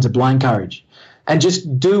 30 seconds of blind courage, and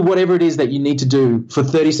just do whatever it is that you need to do for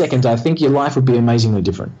 30 seconds, I think your life would be amazingly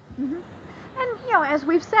different. Mm-hmm. And, as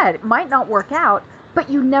we've said, it might not work out, but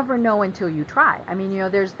you never know until you try. I mean,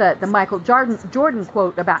 there's the Michael Jordan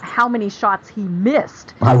quote about how many shots he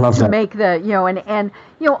missed. I love to that. Make the, and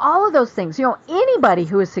all of those things, anybody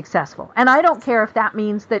who is successful, and I don't care if that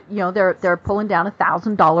means that, they're pulling down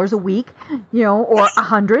 $1,000 a week, or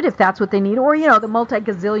 100 if that's what they need, or, the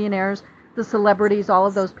multi-gazillionaires, the celebrities, all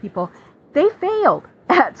of those people, they failed.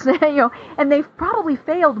 And they've probably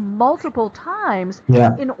failed multiple times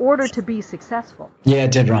in order to be successful. Yeah,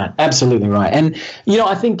 dead right. Absolutely right. And,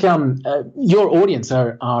 I think your audience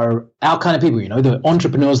are our kind of people, the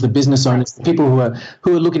entrepreneurs, the business owners, the people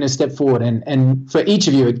who are looking to step forward. And for each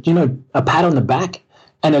of you, a pat on the back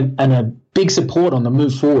and a big support on the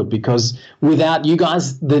move forward, because without you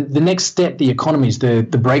guys, the next step, the economies, the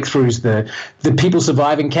breakthroughs, the people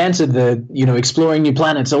surviving cancer, exploring new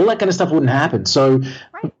planets, all that kind of stuff wouldn't happen. So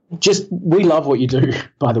we love what you do,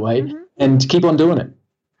 by the way, and keep on doing it.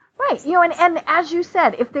 Right. And as you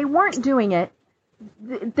said, if they weren't doing it,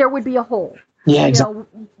 there would be a hole. Yeah, exactly.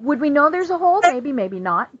 Would we know there's a hole? Maybe, maybe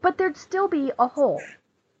not, but there'd still be a hole.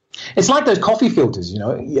 It's like those coffee filters,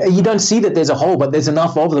 you don't see that there's a hole, but there's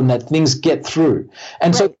enough of them that things get through.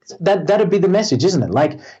 And so that'd be the message, isn't it?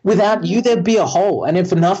 Like without you, there'd be a hole. And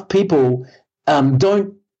if enough people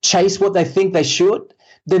don't chase what they think they should,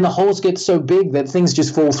 then the holes get so big that things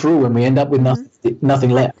just fall through and we end up with nothing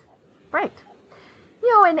left. Right.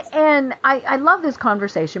 And I love this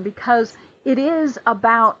conversation because it is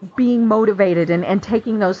about being motivated and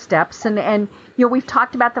taking those steps. And we've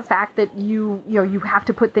talked about the fact that you have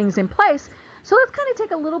to put things in place. So let's kind of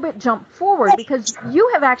take a little bit jump forward, because you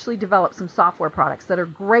have actually developed some software products that are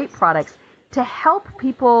great products to help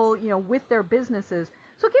people, with their businesses.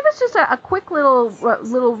 So give us just a quick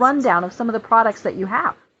little rundown of some of the products that you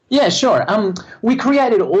have. Yeah, sure. We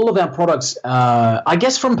created all of our products, I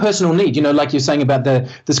guess, from personal need. Like you're saying about the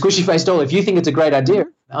squishy face doll. If you think it's a great idea,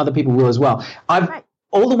 other people will as well.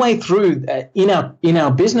 All the way through in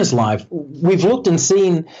our business life, we've looked and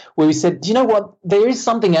seen where we said, you know what, there is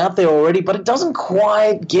something out there already, but it doesn't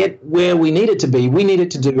quite get where we need it to be. We need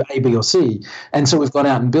it to do A, B, or C, and so we've gone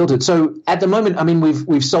out and built it. So at the moment, I mean,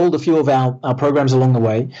 we've sold a few of our programs along the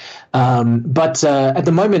way, but at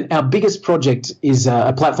the moment, our biggest project is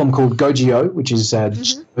a platform called GoGeo, which is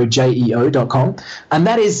GEO.com, and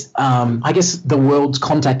that is, I guess, the world's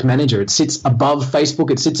contact manager. It sits above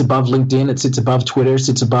Facebook, it sits above LinkedIn, it sits above Twitter,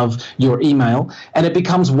 sits above your email, and it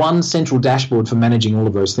becomes one central dashboard for managing all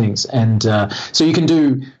of those things. And so you can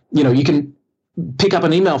do, you can pick up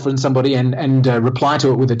an email from somebody and reply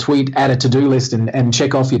to it with a tweet, add a to-do list and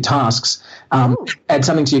check off your tasks, add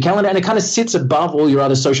something to your calendar, and it kind of sits above all your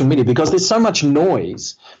other social media because there's so much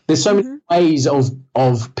noise. There's so many ways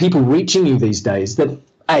of people reaching you these days that,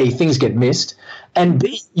 A, things get missed, and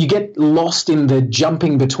B, you get lost in the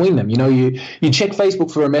jumping between them. You check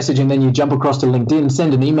Facebook for a message and then you jump across to LinkedIn,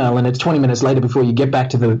 send an email, and it's 20 minutes later before you get back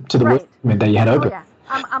to the work document that you had open. Yeah.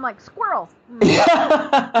 I'm like, squirrel.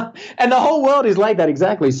 And the whole world is like that,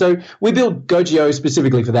 exactly. So we build GoGeo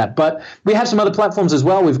specifically for that. But we have some other platforms as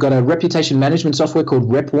well. We've got a reputation management software called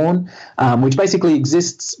RepWarn, which basically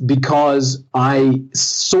exists because I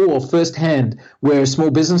saw firsthand where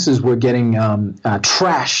small businesses were getting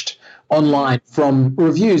trashed online from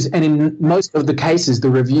reviews. And in most of the cases, the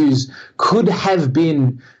reviews could have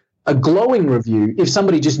been a glowing review if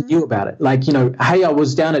somebody just knew about it. Like, hey, I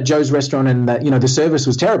was down at Joe's restaurant and the service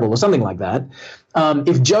was terrible or something like that.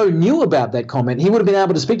 If Joe knew about that comment, he would have been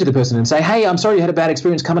able to speak to the person and say, hey, I'm sorry you had a bad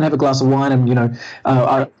experience. Come and have a glass of wine and,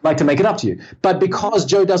 I'd like to make it up to you. But because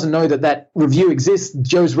Joe doesn't know that review exists,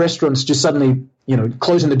 Joe's restaurant's just suddenly,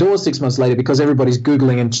 closing the doors 6 months later because everybody's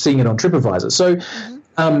Googling and seeing it on TripAdvisor. So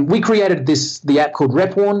we created the app called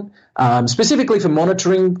RepWarn, specifically for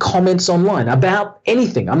monitoring comments online about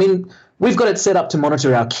anything. I mean, we've got it set up to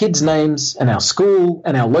monitor our kids' names and our school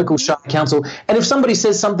and our local shire council. And if somebody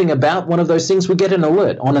says something about one of those things, we get an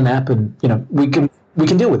alert on an app and, we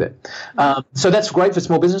can deal with it. So that's great for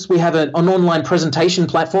small business. We have an online presentation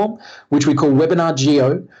platform, which we call Webinar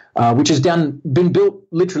Geo, which has been built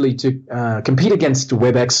literally to compete against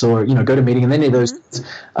WebEx or, GoToMeeting and any of those.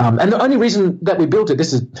 And the only reason that we built it,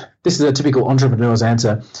 this is a typical entrepreneur's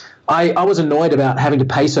answer. I was annoyed about having to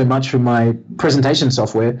pay so much for my presentation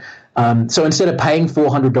software. So instead of paying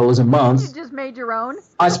 $400 a month, you just made your own.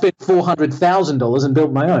 I spent $400,000 and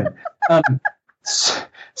built my own.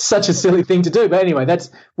 Such a silly thing to do, but anyway,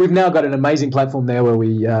 we've now got an amazing platform there where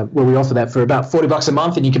we offer that for about $40 a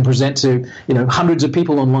month, and you can present to hundreds of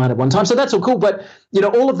people online at one time. So that's all cool. But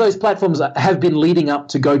all of those platforms have been leading up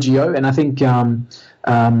to GoGeo, and I think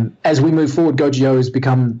as we move forward, GoGeo has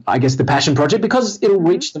become, I guess, the passion project because it'll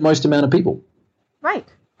reach the most amount of people. Right.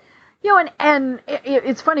 And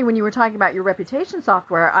it's funny when you were talking about your reputation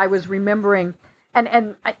software, I was remembering.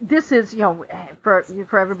 And this is,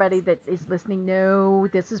 for everybody that is listening, no,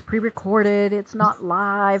 this is pre-recorded. It's not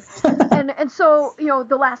live. and so,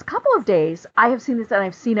 the last couple of days, I have seen this, and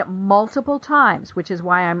I've seen it multiple times, which is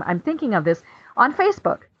why I'm thinking of this on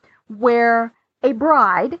Facebook, where a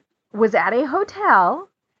bride was at a hotel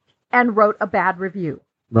and wrote a bad review.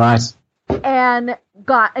 Right. And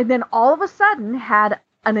then all of a sudden had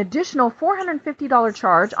an additional $450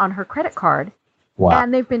 charge on her credit card. Wow.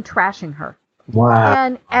 And they've been trashing her.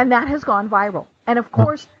 Wow. And that has gone viral. And of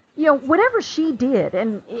course, whatever she did,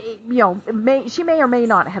 and she may or may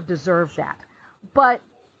not have deserved that, but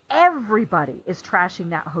everybody is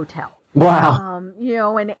trashing that hotel. Wow.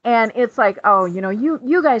 And it's like,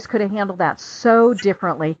 you guys could have handled that so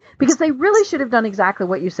differently, because they really should have done exactly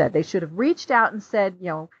what you said. They should have reached out and said,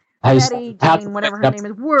 Betty, Jane, whatever her name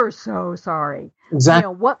is, we're so sorry.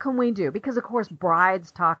 Exactly. What can we do? Because, of course,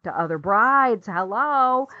 brides talk to other brides.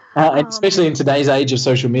 Hello. And especially in today's age of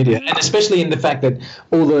social media, and especially in the fact that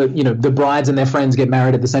all the brides and their friends get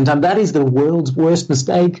married at the same time. That is the world's worst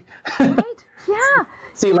mistake. Right? Yeah.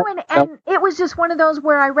 And it was just one of those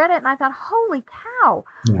where I read it and I thought, holy cow.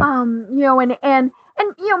 Yeah. And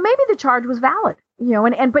maybe the charge was valid.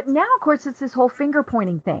 But now, of course, it's this whole finger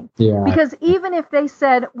pointing thing. Yeah. Because even if they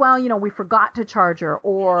said, well, we forgot to charge her,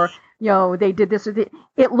 or, they did this, or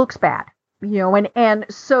it looks bad, and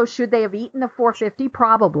so should they have eaten the $450?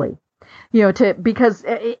 Probably, because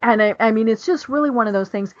it's just really one of those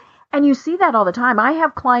things. And you see that all the time. I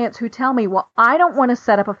have clients who tell me, well, I don't want to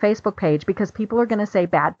set up a Facebook page because people are going to say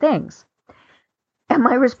bad things. And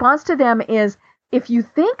my response to them is, if you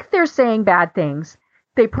think they're saying bad things,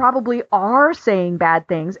 they probably are saying bad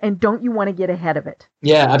things, and don't you want to get ahead of it?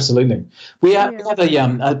 Yeah, absolutely. We have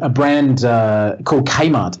a brand called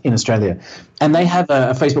Kmart in Australia, and they have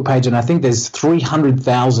a Facebook page, and I think there's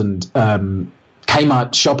 300,000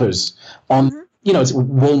 Kmart shoppers on. Mm-hmm. It's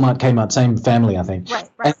Walmart, Kmart, same family, I think.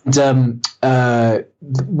 Right. And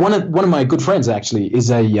one of my good friends actually is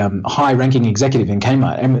a high-ranking executive in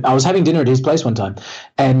Kmart, and I was having dinner at his place one time,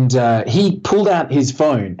 and he pulled out his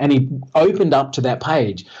phone and he opened up to that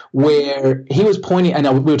page where he was pointing,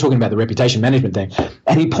 and we were talking about the reputation management thing,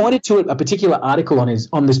 and he pointed to a particular article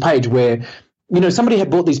on this page where somebody had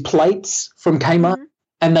bought these plates from Kmart. Mm-hmm.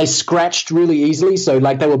 And they scratched really easily, so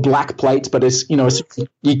like they were black plates, but as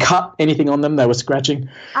you cut anything on them, they were scratching.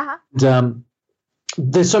 Uh-huh.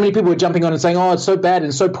 there's so many people who are jumping on and saying, oh, it's so bad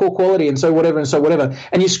and so poor quality and so whatever and so whatever.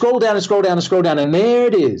 And you scroll down and scroll down and scroll down, and there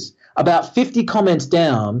it is. About 50 comments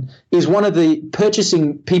down is one of the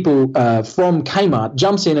purchasing people from Kmart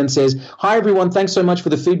jumps in and says, hi, everyone. Thanks so much for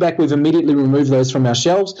the feedback. We've immediately removed those from our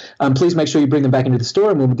shelves. Please make sure you bring them back into the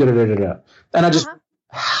store and we'll da-da-da-da-da. And I just,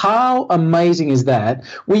 how amazing is that?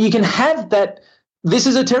 Where you can have that, this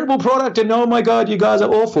is a terrible product and oh my God, you guys are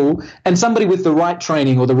awful. And somebody with the right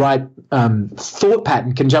training or the right thought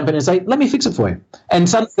pattern can jump in and say, let me fix it for you. And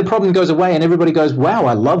suddenly the problem goes away and everybody goes, wow,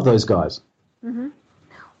 I love those guys. Mm-hmm.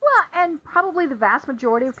 Well, and probably the vast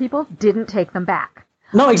majority of people didn't take them back.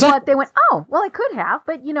 No, exactly. But they went, oh, well, I could have,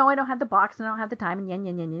 but, I don't have the box and I don't have the time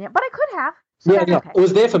and but I could have. So yeah. okay. It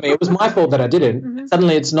was there for me. It was my fault that I didn't. Mm-hmm.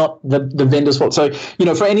 Suddenly it's not the vendor's fault. So,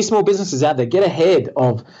 for any small businesses out there, get ahead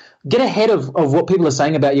of what people are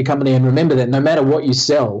saying about your company, and remember that no matter what you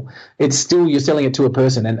sell, it's still you're selling it to a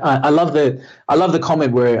person. And I love the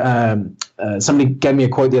comment where somebody gave me a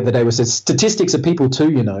quote the other day, which says, statistics are people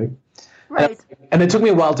too, Right. And it took me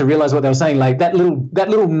a while to realize what they were saying. Like that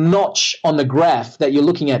little notch on the graph that you're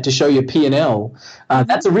looking at to show your P&L,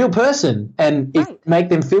 that's a real person. And if you make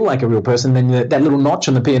them feel like a real person, then that little notch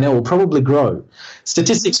on the P&L will probably grow.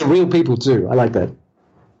 Statistics are real people too. I like that.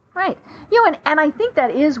 Right. And I think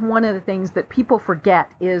that is one of the things that people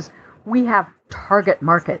forget is we have target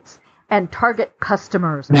markets and target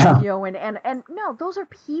customers, and no, those are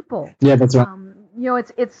people. Yeah, that's right.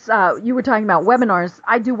 It's you were talking about webinars.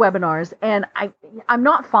 I do webinars, and I'm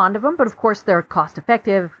not fond of them, but of course they're cost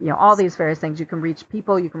effective. All these various things. You can reach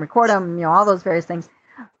people, you can record them, all those various things.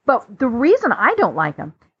 But the reason I don't like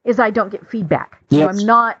them is I don't get feedback. Yes.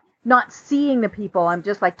 I'm not seeing the people. I'm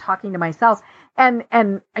just like talking to myself. And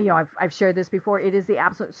I've shared this before. It is the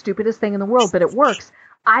absolute stupidest thing in the world, but it works.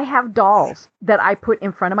 I have dolls that I put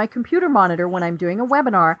in front of my computer monitor when I'm doing a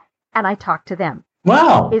webinar, and I talk to them.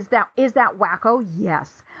 Wow. Is that wacko?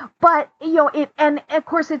 Yes. But, and of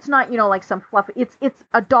course it's not, like some fluff. It's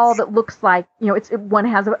a doll that looks like, one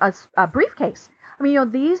has a briefcase. I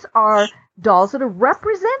mean, these are dolls that are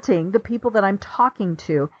representing the people that I'm talking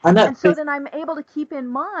to. And so then I'm able to keep in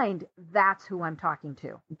mind that's who I'm talking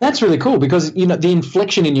to. That's really cool because, the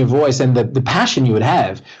inflection in your voice and the passion you would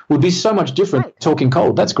have would be so much different talking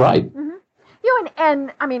cold. That's great. Mm-hmm.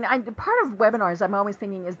 And I mean, part of webinars, I'm always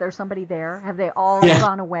thinking, is there somebody there? Have they all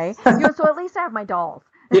gone away? So at least I have my dolls.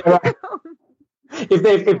 Yeah, right.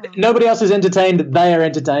 If nobody else is entertained, they are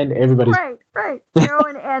entertained. Everybody's right. And I don't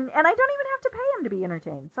even have to pay them to be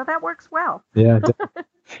entertained, so that works well. Yeah. Do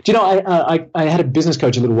you know, I had a business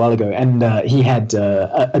coach a little while ago, and he had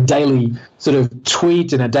a daily sort of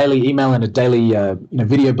tweet and a daily email and a daily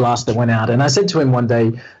video blast that went out. And I said to him one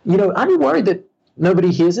day, aren't you worried that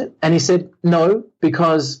nobody hears it? And he said, no,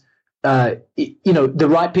 because the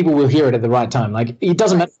right people will hear it at the right time. Like, it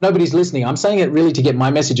doesn't matter if nobody's listening. I'm saying it really to get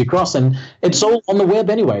my message across, and it's all on the web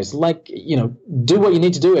anyways. Like, do what you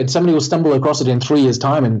need to do, and somebody will stumble across it in 3 years'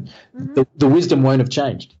 time, and the wisdom won't have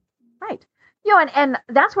changed. Right. And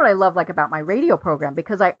that's what I love, like, about my radio program,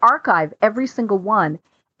 because I archive every single one,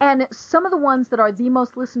 and some of the ones that are the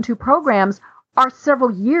most listened to programs are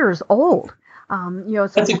several years old.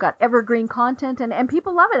 So we've got evergreen content, and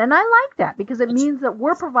people love it. And I like that because it means that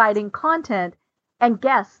we're providing content and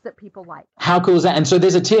guests that people like. How cool is that? And so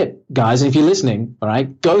there's a tip, guys, and if you're listening, all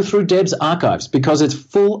right, go through Deb's archives because it's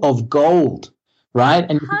full of gold, right?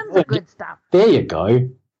 And tons of good stuff. There you go.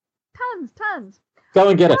 Tons. Go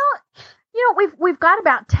and get it. We've got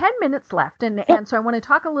about 10 minutes left, and so I want to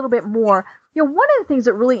talk a little bit more. One of the things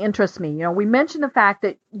that really interests me, we mentioned the fact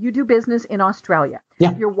that you do business in Australia.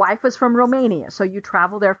 Yeah. Your wife is from Romania, so you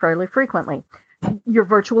travel there fairly frequently. Your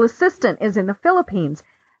virtual assistant is in the Philippines.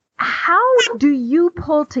 How do you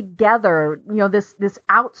pull together, this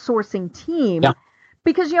outsourcing team? Yeah.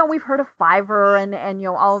 Because, we've heard of Fiverr and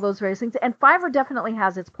all of those various things, and Fiverr definitely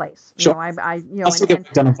has its place. Sure. I still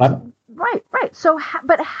get done on Fiverr. Right. So,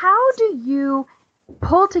 but how do you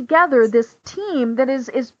pull together this team that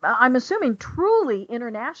is I'm assuming truly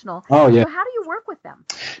international? Oh yeah. So how do you work with them?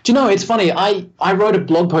 Do you know, it's funny. I wrote a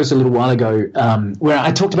blog post a little while ago where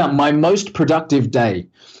I talked about my most productive day.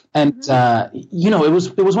 And, it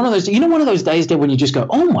was one of those, one of those days, Deb, when you just go,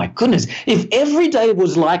 oh my goodness, if every day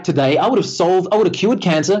was like today, I would have cured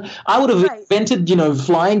cancer. I would have invented,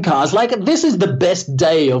 flying cars. Like, this is the best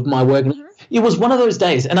day of my work. Mm-hmm. It was one of those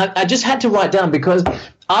days. And I just had to write down because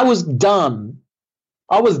I was done.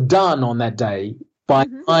 I was done on that day by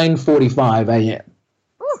 9:45 a.m.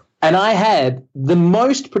 And I had the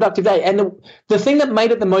most productive day. And the thing that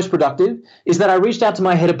made it the most productive is that I reached out to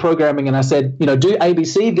my head of programming and I said, do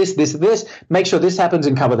ABC, this, make sure this happens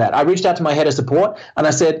and cover that. I reached out to my head of support and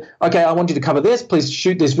I said, okay, I want you to cover this. Please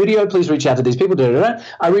shoot this video. Please reach out to these people.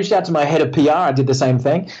 I reached out to my head of PR. I did the same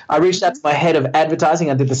thing. I reached out to my head of advertising.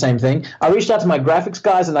 I did the same thing. I reached out to my graphics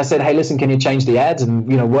guys and I said, hey, listen, can you change the ads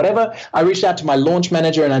and, whatever. I reached out to my launch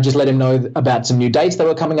manager and I just let him know about some new dates that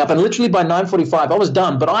were coming up. And literally by 9:45, I was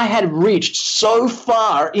done. But I had reached so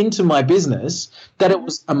far into my business that it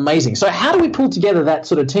was amazing. So how do we pull together that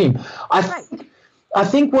sort of team? I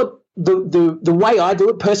think what the way I do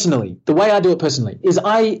it personally is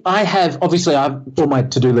I have obviously I have all my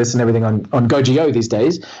to-do lists and everything on Gogio these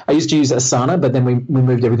days. I used to use Asana, but then we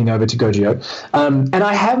moved everything over to Gogio. And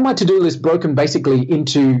I have my to-do list broken basically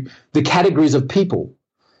into the categories of people.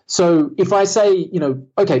 So if I say,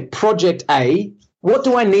 okay, project A, what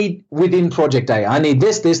do I need within Project A? I need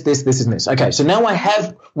this, and this. Okay, so now I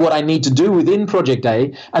have what I need to do within Project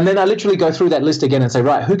A, and then I literally go through that list again and say,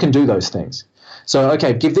 right, who can do those things? So,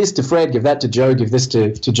 okay, give this to Fred, give that to Joe, give this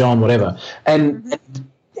to John, whatever. And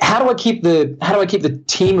how do I keep the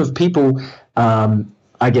team of people,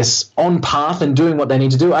 I guess, on path and doing what they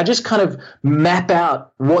need to do? I just kind of map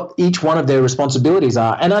out what each one of their responsibilities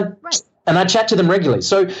are, and I chat to them regularly.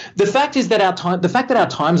 So the fact that our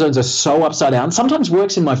time zones are so upside down sometimes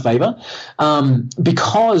works in my favor,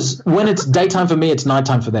 because when it's daytime for me, it's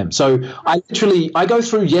nighttime for them. So I go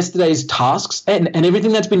through yesterday's tasks and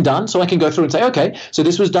everything that's been done, so I can go through and say, okay, so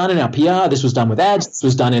this was done in our PR, this was done with ads, this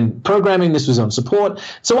was done in programming, this was on support.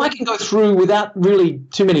 So I can go through without really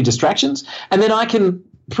too many distractions, and then I can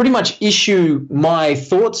pretty much issue my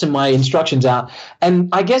thoughts and my instructions out. And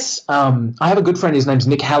I guess I have a good friend, his name's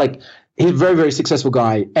Nick Halleck. He's a very, very successful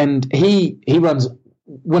guy, and he runs.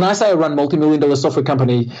 When I say I run multi-million-dollar software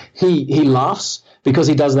company, he laughs because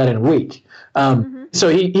he does that in a week. So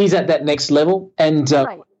he's at that next level. And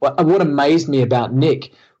what amazed me about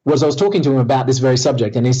Nick was I was talking to him about this very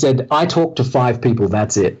subject, and he said, "I talk to 5 people.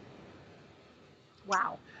 That's it."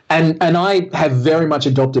 Wow. And I have very much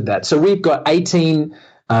adopted that. So we've got 18,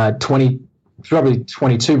 20. Probably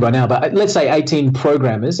 22 by now, but let's say 18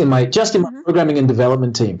 programmers in my programming and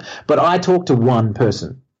development team. But I talk to one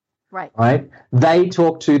person, right? They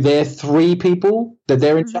talk to their 3 people that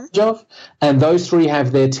they're in charge of, and those 3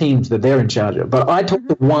 have their teams that they're in charge of. But I talk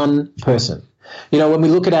to one person. When we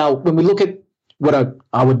look at what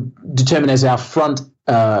I would determine as our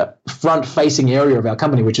front-facing area of our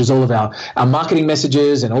company, which is all of our marketing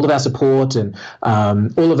messages and all of our support and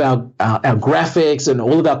all of our graphics and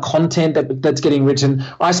all of our content that's getting written.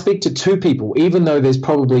 I speak to 2 people, even though there's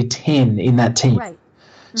probably 10 in that team. Right.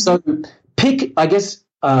 So pick, I guess,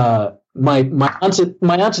 my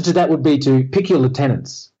answer to that would be to pick your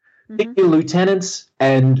lieutenants. Pick your lieutenants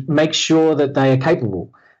and make sure that they are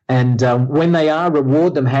capable. And when they are,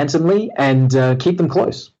 reward them handsomely and keep them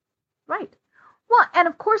close. Right. Well, and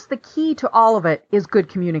of course, the key to all of it is good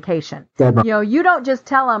communication. You don't just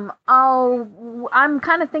tell them, oh, I'm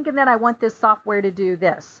kind of thinking that I want this software to do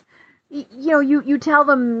this. You tell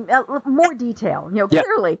them more detail,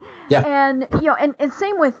 clearly. Yeah. And, and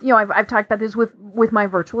same with, I've talked about this with my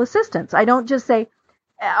virtual assistants. I don't just say,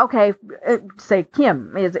 okay, say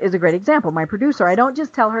Kim is a great example, my producer. I don't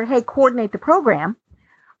just tell her, hey, coordinate the program.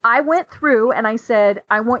 I went through and I said,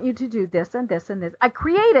 I want you to do this and this and this. I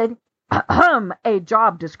created a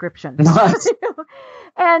job description. Nice.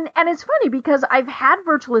 And it's funny because I've had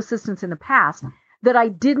virtual assistants in the past that I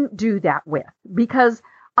didn't do that with because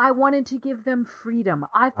I wanted to give them freedom.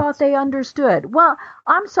 I thought they understood. Well,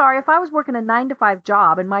 I'm sorry, if I was working a 9-to-5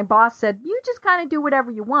 job and my boss said, you just kind of do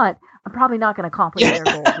whatever you want, I'm probably not going to accomplish their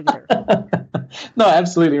goals either. No,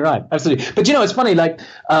 absolutely right. Absolutely. But it's funny, like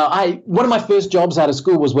one of my first jobs out of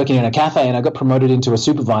school was working in a cafe, and I got promoted into a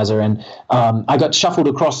supervisor, and I got shuffled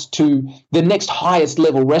across to the next highest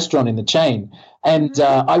level restaurant in the chain. And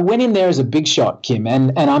I went in there as a big shot, Kim,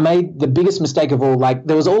 and I made the biggest mistake of all. Like,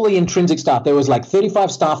 there was all the intrinsic staff. There was like 35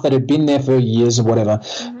 staff that had been there for years or whatever.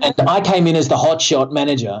 And I came in as the hot shot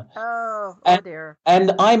manager. Oh dear.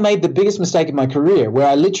 And I made the biggest mistake of my career where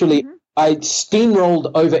I literally I steamrolled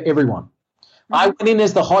over everyone. I went in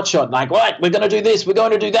as the hot shot, like, right, we're going to do this, we're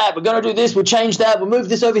going to do that, we're going to do this, we'll change that, we'll move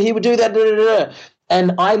this over here, we'll do that,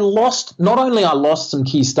 And I lost, not only I lost some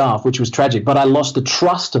key staff, which was tragic, but I lost the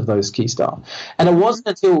trust of those key staff. And it wasn't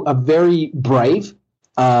until a very brave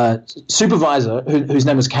supervisor, whose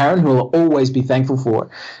name was Karen, who I'll always be thankful for,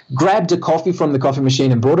 grabbed a coffee from the coffee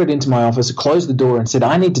machine and brought it into my office, closed the door and said,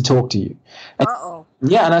 I need to talk to you. And,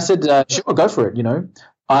 and I said, sure, go for it,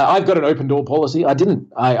 I've got an open door policy. I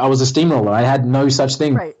didn't. I was a steamroller. I had no such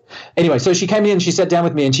thing. Right. Anyway, so she came in, she sat down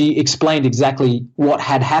with me, and she explained exactly what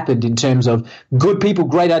had happened in terms of good people,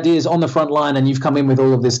 great ideas on the front line, and you've come in with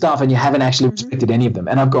all of this stuff and you haven't actually respected any of them.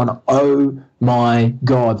 And I've gone, oh my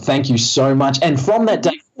God, thank you so much. And from that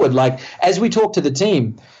day forward, like as we talk to the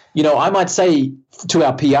team, you know, I might say to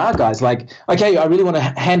our PR guys, like, okay, I really want to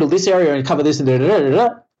handle this area and cover this and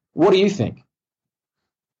da-da-da-da-da. What do you think?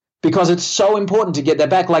 Because it's so important to get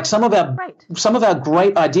that back. Like some of our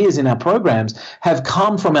great ideas in our programs have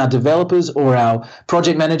come from our developers or our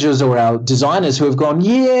project managers or our designers who have gone,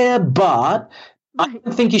 yeah, but I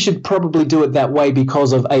think you should probably do it that way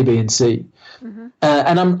because of A, B, and C. Mm-hmm.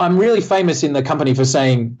 And I'm really famous in the company for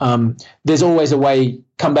saying there's always a way.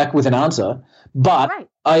 Come back with an answer, but.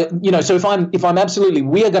 So if I'm absolutely,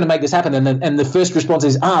 we are going to make this happen, and the first response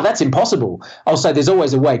is, that's impossible. I'll say there's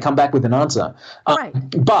always a way. Come back with an answer.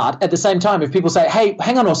 But at the same time, if people say, hey,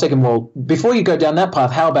 hang on a second, well, before you go down that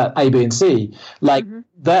path, how about A, B, and C? Like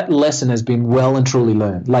that lesson has been well and truly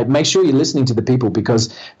learned. Like make sure you're listening to the people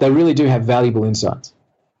because they really do have valuable insights.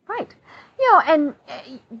 Right. You know, and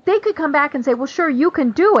they could come back and say, well, sure, you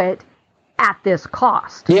can do it at this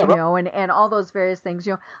cost, you know, and all those various things.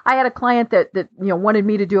 You know, I had a client that wanted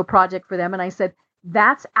me to do a project for them, and I said,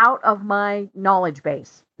 that's out of my knowledge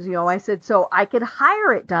base. You know, I said, so I could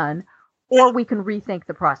hire it done, or we can rethink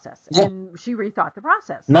the process. Yeah. And she rethought the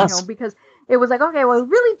process, nice. You know, because it was like, okay, well, I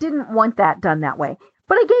really didn't want that done that way.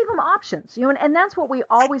 But I gave them options, you know, and that's what we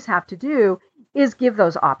always have to do is give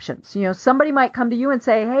those options. You know, somebody might come to you and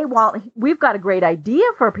say, hey, well, we've got a great idea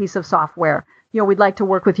for a piece of software. You know, we'd like to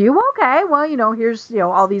work with you. Okay, well, you know, here's, you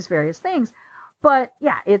know, all these various things. But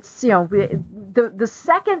yeah, it's, you know, the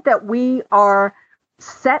second that we are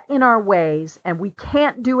set in our ways and we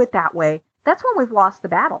can't do it that way, that's when we've lost the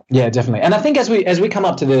battle. Yeah, definitely. And I think as we come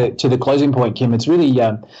up to the closing point, Kim, it's really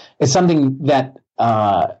it's something that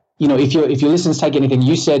you know, if your listeners take anything,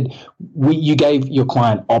 you said you gave your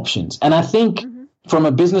client options, and I think from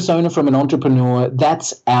a business owner, from an entrepreneur,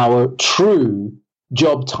 that's our true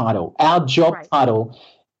job title. Our job title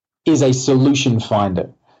is a solution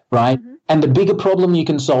finder, right? And the bigger problem you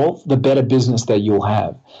can solve, the better business that you'll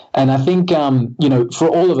have. And I think, you know, for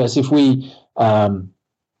all of us, if we,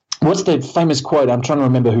 what's the famous quote? I'm trying to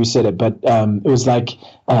remember who said it, but it was like,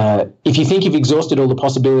 if you think you've exhausted all the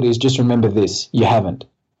possibilities, just remember this, you haven't.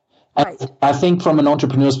 I think from an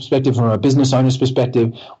entrepreneur's perspective, from a business owner's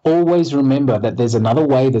perspective, always remember that there's another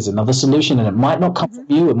way, there's another solution, and it might not come from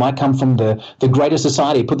you. It might come from the greater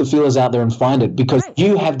society. Put the feelers out there and find it because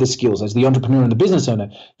you have the skills as the entrepreneur and the business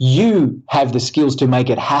owner. You have the skills to make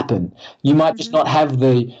it happen. You might just not have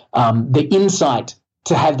the insight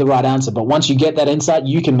to have the right answer, but once you get that insight,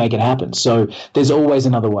 you can make it happen. So there's always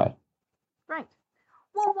another way. Right.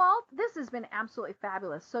 Well, Walt, this has been absolutely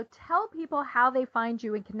fabulous. So tell people how they find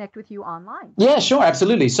you and connect with you online. Yeah, sure,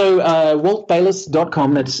 absolutely. So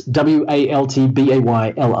waltbayliss.com, that's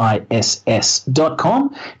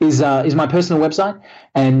WaltBayliss.com is my personal website.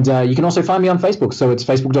 And you can also find me on Facebook. So it's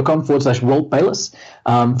facebook.com/WaltBayliss.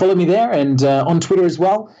 Follow me there and on Twitter as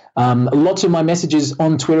well. Lots of my messages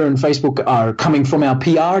on Twitter and Facebook are coming from our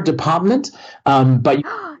PR department. But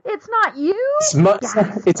it's not you?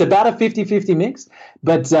 It's about a 50-50 mix.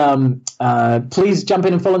 But please jump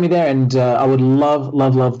in and follow me there. And I would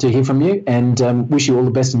love to hear from you and wish you all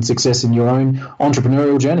the best and success in your own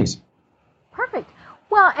entrepreneurial journeys. Perfect.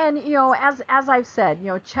 Well, and, you know, as I've said, you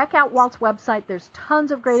know, check out Walt's website. There's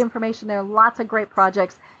tons of great information there, lots of great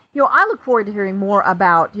projects. You know, I look forward to hearing more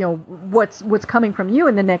about, you know, what's coming from you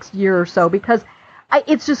in the next year or so, because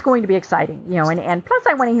it's just going to be exciting, you know, and plus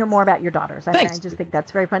I want to hear more about your daughters. I just think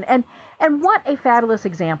that's very fun. And what a fabulous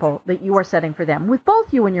example that you are setting for them with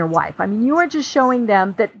both you and your wife. I mean, you are just showing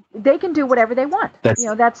them that they can do whatever they want.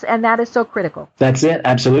 That is so critical. That's it.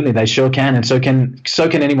 Absolutely. They sure can. And so can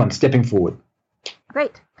anyone stepping forward.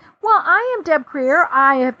 Great. Well, I am Deb Creer.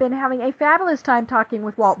 I have been having a fabulous time talking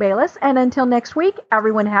with Walt Bayliss. And until next week,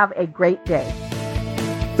 everyone have a great day.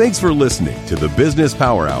 Thanks for listening to the Business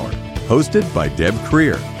Power Hour, hosted by Deb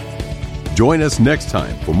Creer. Join us next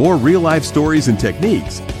time for more real-life stories and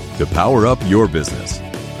techniques to power up your business.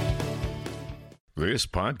 This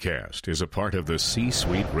podcast is a part of the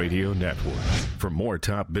C-Suite Radio Network. For more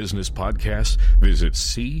top business podcasts, visit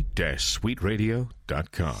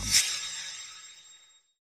c-suiteradio.com.